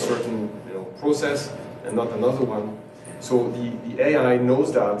post-processing a certain process and not another one. So the AI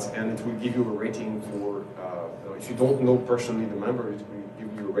knows that, and it will give you a rating for, if you don't know personally the members, it will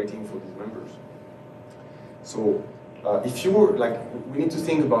give you a rating for these members. So if you were, we need to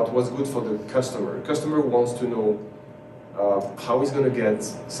think about what's good for the customer. The customer wants to know how he's going to get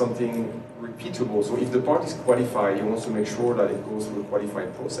something repeatable. So if the part is qualified, he wants to make sure that it goes through a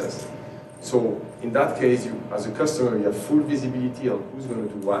qualified process. So in that case, as a customer, you have full visibility on who's going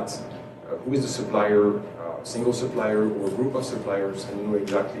to do what, who is the supplier, single supplier or a group of suppliers, and you know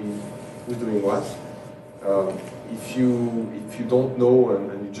exactly who's doing what. If you don't know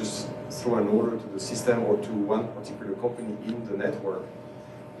and you just throw an order to the system or to one particular company in the network,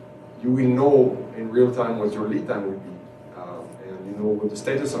 you will know in real time what your lead time will be, and you know what the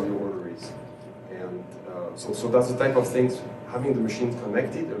status of your order is. And so that's the type of things, having the machines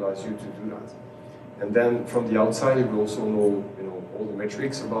connected allows you to do that. And then from the outside, you will also know, all the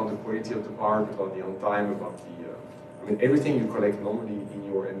metrics about the quality of the part, about the on time, about the, everything you collect normally in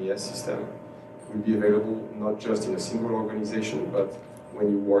your MES system will be available not just in a single organization, but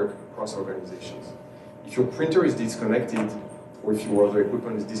when you work across organizations. If your printer is disconnected, or if your other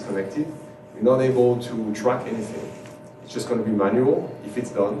equipment is disconnected, you're not able to track anything. It's just going to be manual if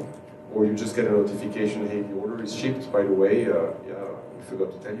it's done, or you just get a notification, hey, the order is shipped, by the way, yeah, we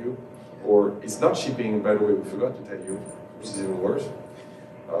forgot to tell you. Or it's not shipping, by the way, we forgot to tell you, which is even worse.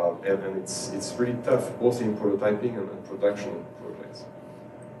 And it's really tough, both in prototyping and production projects.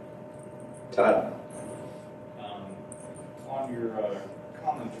 Todd? On your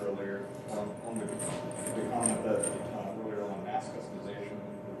comment earlier, on the comment that earlier on mass customization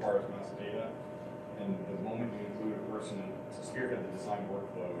requires mass data, and the moment you include a person to spearhead the design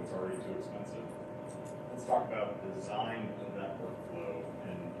workflow, it's already too expensive. Let's talk about the design of that workflow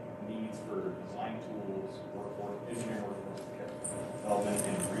and needs for design tools, engineering workforce development,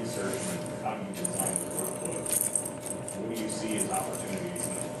 and research, and how you design the workflow. What do you see as opportunities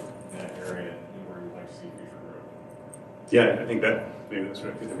in that area, and where you'd like to see future growth? Yeah, I think that maybe that's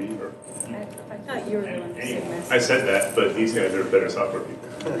right to me. Or I thought you were the one who said this. I said that, but these guys are better software people.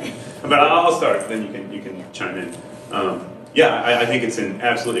 But I'll start, then you can chime in. Yeah, I think it's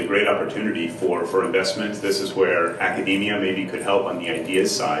absolutely a great opportunity for investment. This is where academia maybe could help on the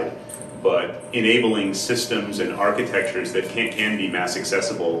ideas side, but enabling systems and architectures that can be mass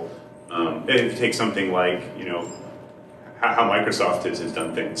accessible. If you take something like, how Microsoft has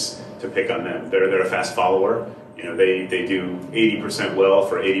done things, to pick on them. They're a fast follower. They do 80% well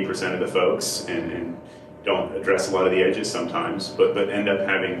for 80% of the folks, and don't address a lot of the edges sometimes, but end up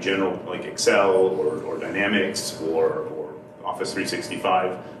having general, like Excel or Dynamics or Office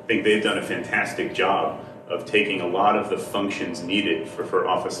 365. I think they've done a fantastic job of taking a lot of the functions needed for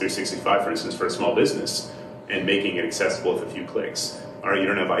Office 365, for instance, for a small business, and making it accessible with a few clicks. All right, you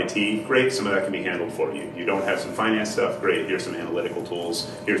don't have IT? Great, some of that can be handled for you. You don't have some finance stuff? Great, here's some analytical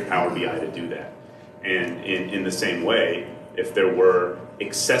tools. Here's Power BI to do that. And in the same way, if there were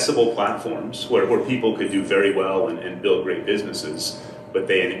accessible platforms where people could do very well and build great businesses, but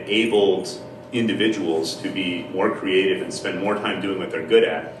they enabled individuals to be more creative and spend more time doing what they're good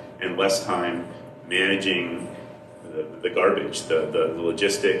at and less time managing the garbage, the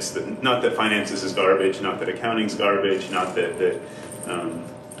logistics. Not that finances is garbage, not that accounting's garbage, not that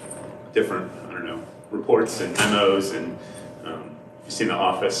different, reports and memos, and you've seen The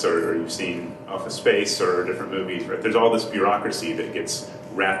Office or you've seen Office Space or different movies, right? There's all this bureaucracy that gets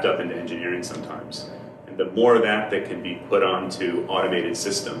wrapped up into engineering sometimes. And the more of that can be put onto automated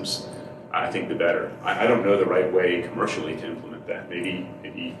systems, I think the better. I don't know the right way commercially to implement that.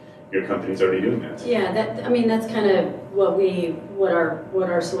 Maybe your company's already doing that. Yeah, that's kind of what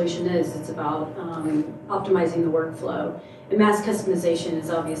our solution is. It's about optimizing the workflow. And mass customization is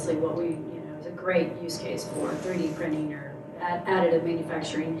obviously what is a great use case for 3D printing or additive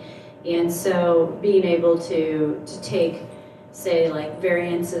manufacturing. And so being able to take, say, like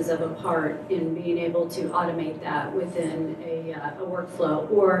variances of a part and being able to automate that within a workflow,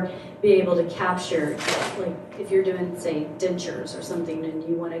 or be able to capture, like if you're doing, say, dentures or something and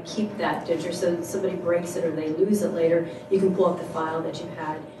you want to keep that denture so that somebody breaks it or they lose it later, you can pull up the file that you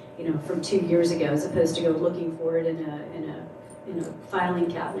had from 2 years ago, as opposed to go looking for it in a filing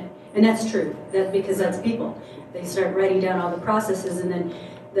cabinet. And that's true, because that's people. They start writing down all the processes, and then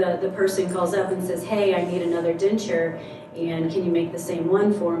the person calls up and says, hey, I need another denture, and can you make the same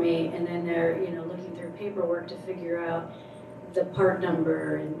one for me? And then they're looking through paperwork to figure out the part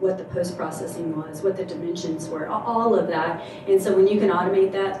number and what the post-processing was, what the dimensions were, all of that. And so when you can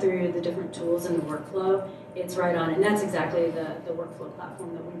automate that through the different tools in the workflow, it's right on. And that's exactly the workflow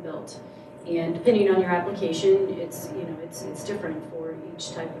platform that we built. And depending on your application, it's different for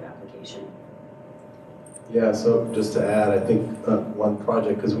each type of application. Yeah, so just to add, I think one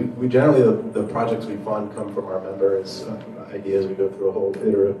project, because we generally, the projects we fund come from our members' ideas. We go through a whole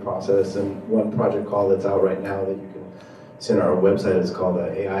iterative process, and one project call that's out right now that you can see on our website is called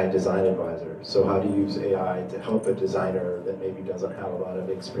an AI Design Advisor. So how to use AI to help a designer that maybe doesn't have a lot of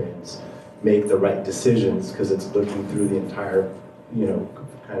experience make the right decisions, because it's looking through the entire,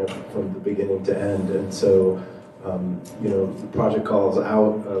 kind of from the beginning to end. And so You know, the project calls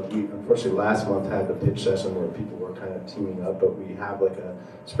out. We unfortunately last month had the pitch session where people were kind of teaming up, but we have like a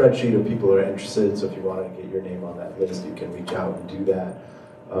spreadsheet of people who are interested, so if you want to get your name on that list, you can reach out and do that.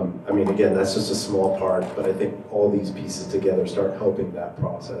 I mean, again, that's just a small part, but I think all these pieces together start helping that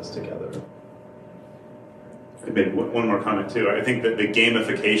process together. One more comment too. I think that the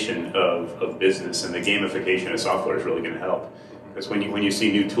gamification of business and the gamification of software is really going to help. Because when you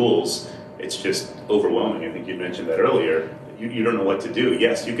see new tools, it's just overwhelming. I think you mentioned that earlier. You don't know what to do.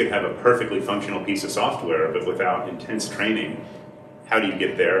 Yes, you could have a perfectly functional piece of software, but without intense training, how do you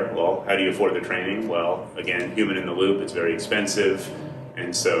get there? Well, how do you afford the training? Well, again, human in the loop, it's very expensive.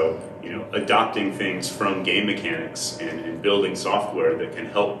 And so, you know, adopting things from game mechanics and building software that can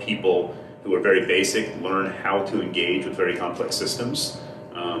help people who are very basic learn how to engage with very complex systems.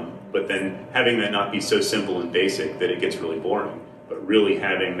 But then having that not be so simple and basic that it gets really boring, but really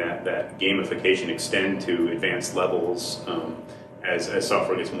having that gamification extend to advanced levels as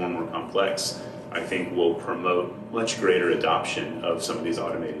software gets more and more complex, I think will promote much greater adoption of some of these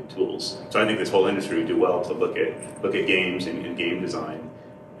automated tools. So I think this whole industry would do well to look at games and game design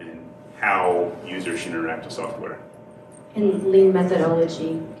and how users should interact with software. And lean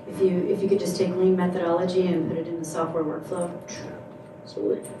methodology. If you could just take lean methodology and put it in the software workflow. So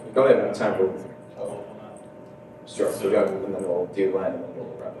we go ahead and time for. Sure. So we got, and then we'll do line, and then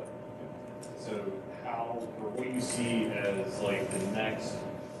we'll wrap up. So how, or what you see as like the next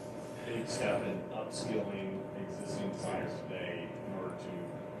big step in upskilling existing designers today in order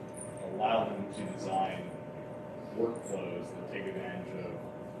to allow them to design workflows that take advantage of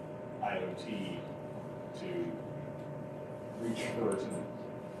IoT to reach for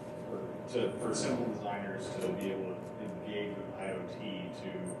simple designers to be able to engage with IoT to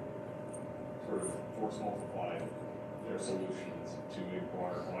sort of force multiply their solutions to a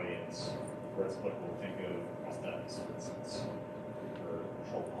broader audience. Where it's applicable, think of prosthetics, for instance, or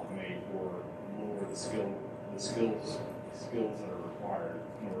help automate or lower the skills that are required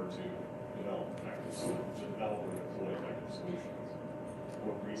in order to develop effective solutions, to develop or deploy effective solutions.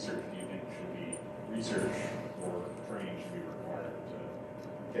 What research do you think should be research or training should be required to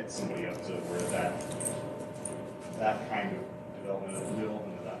get somebody up to where that kind of development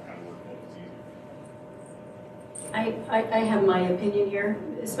of that kind of workflow is easier? I have my opinion here,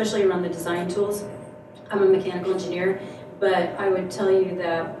 especially around the design tools. I'm a mechanical engineer, but I would tell you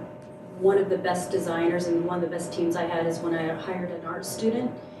that one of the best designers and one of the best teams I had is when I hired an art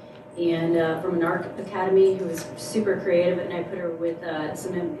student and from an art academy who was super creative, and I put her with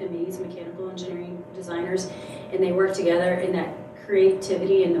some MEs, mechanical engineering designers, and they worked together in that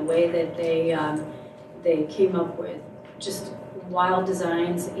creativity and the way that they came up with just wild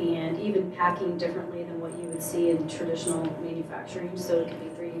designs and even packing differently than what you would see in traditional manufacturing, so it could be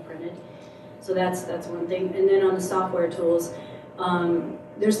 3D printed. So that's one thing. And then on the software tools,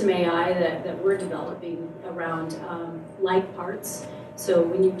 there's some AI that we're developing around like parts. So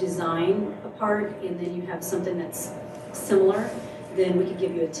when you design a part and then you have something that's similar, then we could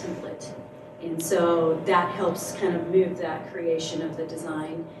give you a template. And so that helps kind of move that creation of the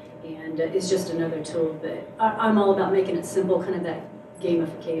design, and it's just another tool. But I'm all about making it simple, kind of that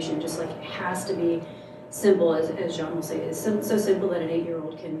gamification, just like it has to be simple, as John will say. It's so simple that an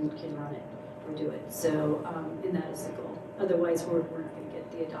 8-year-old can run it or do it. So, and that is the goal. Otherwise, we're not going to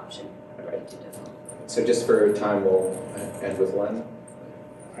get the adoption. Right. So just for time, we'll end with Len.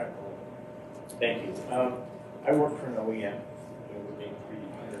 Thank you. I work for an OEM. We're making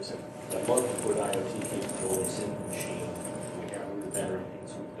 3D printers. I'd love to put IoT capabilities in the machine. We have rudimentary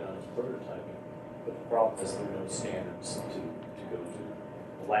things we've done as prototyping, but the problem is there are no standards to go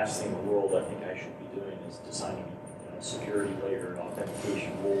to. The last thing in the world I think I should be doing is designing a security layer and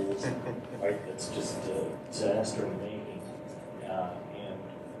authentication rules. Right? That's just a disaster in the making. And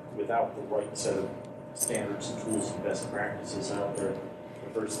without the right set of standards and tools and best practices out there,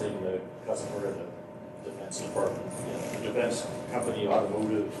 the first thing the customer at the defense department, the defense company,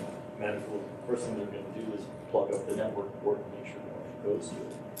 automotive, medical, first thing they're going to do is plug up the network port and make sure it goes to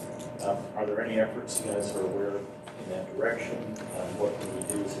it. Are there any efforts you guys are aware of in that direction? What can we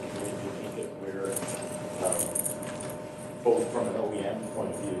do as a community to make it where, both from an OEM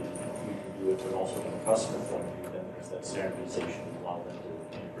point of view, we can do it, but also from a customer point of view, then there's that standardization to allow them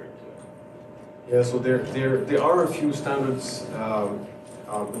to integrate to it? Yeah, so there are a few standards.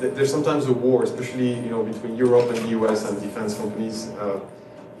 There's sometimes a war, especially between Europe and the US and defense companies.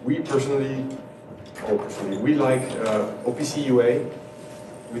 We like OPC UA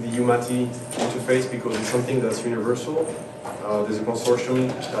with the UMATI interface because it's something that's universal. There's a consortium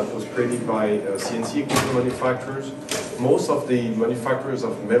that was created by CNC equipment manufacturers. most of the manufacturers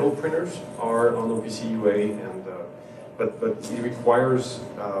of metal printers are on OPC UA, and but it requires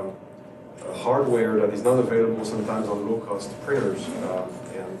hardware that is not available sometimes on low-cost printers,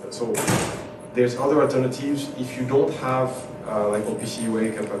 and so there's other alternatives. If you don't have like OPC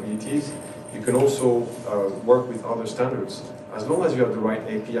UA capabilities, you can also work with other standards. As long as you have the right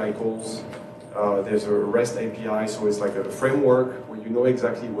API calls, there's a REST API, so it's like a framework where you know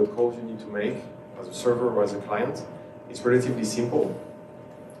exactly what calls you need to make as a server or as a client. It's relatively simple.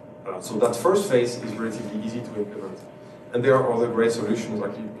 So that first phase is relatively easy to implement. And there are other great solutions,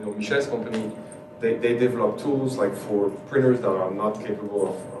 like Michelle's company, they develop tools like for printers that are not capable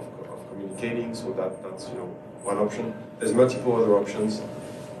of communicating, so that's one option. There's multiple other options.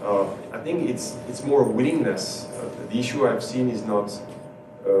 I think it's more willingness. The issue I've seen is not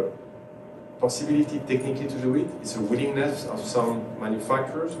possibility technically to do it. It's a willingness of some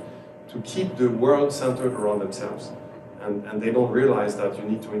manufacturers to keep the world centered around themselves. And they don't realize that you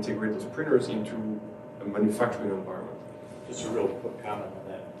need to integrate those printers into a manufacturing environment. Just a real quick comment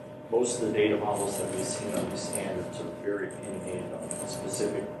on that. Most of the data models that we've seen on these standards are very opinionated on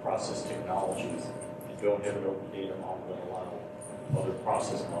specific process technologies. You don't have an open data model that allow other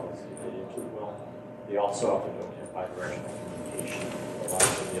process models to fit into it well. They also often don't have bidirectional communication. A lot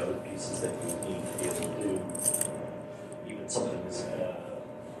of the other pieces that you need to be able to do, even something as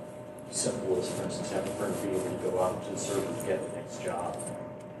simple as, for instance, having a printer be able to go out to the server to get the next job.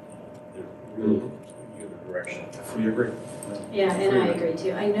 They're really direction. I fully agree. Yeah, and I agree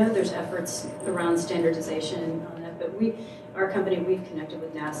too. I know there's efforts around standardization on that, but our company, we've connected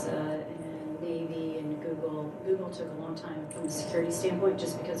with NASA and Navy and Google. Google took a long time from a security standpoint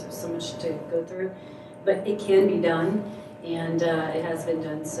just because there's so much to go through, but it can be done, and it has been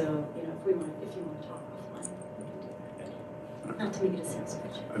done. So if you want to talk offline, we can do that. Not to make it a sales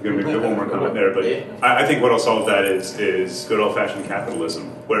pitch. I'm going to make one more comment there, but I think what will solve that is good old-fashioned capitalism,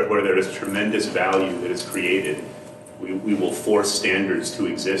 where there is tremendous value that is created. We will force standards to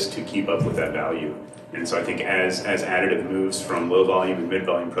exist to keep up with that value. And so I think as additive moves from low volume and mid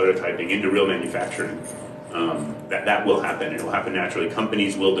volume prototyping into real manufacturing, that will happen. It will happen naturally.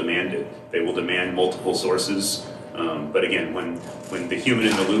 Companies will demand it. They will demand multiple sources. But again, when the human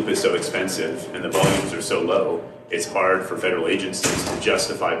in the loop is so expensive and the volumes are so low, it's hard for federal agencies to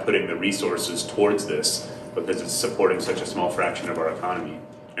justify putting the resources towards this because it's supporting such a small fraction of our economy.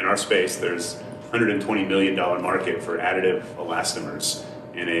 In our space, there's $120 million market for additive elastomers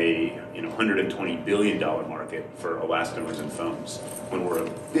and a $120 billion market for elastomers and foams. When we're a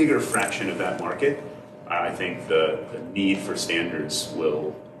bigger fraction of that market, I think the need for standards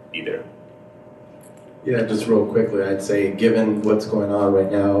will be there. Yeah, just real quickly, I'd say given what's going on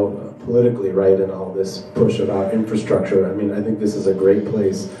right now politically, right, and all this push about infrastructure, I mean, I think this is a great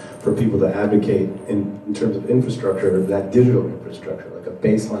place for people to advocate in terms of infrastructure, that digital infrastructure, like a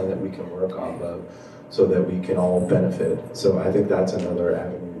baseline that we can work off of so that we can all benefit. So I think that's another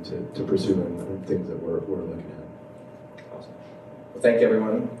avenue to pursue and things that we're looking at. Awesome. Well, thank you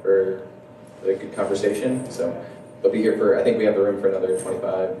everyone for the good conversation. So we'll be here for, I think we have the room for another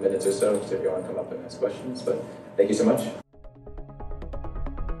 25 minutes or so if you want to come up and ask questions, but thank you so much.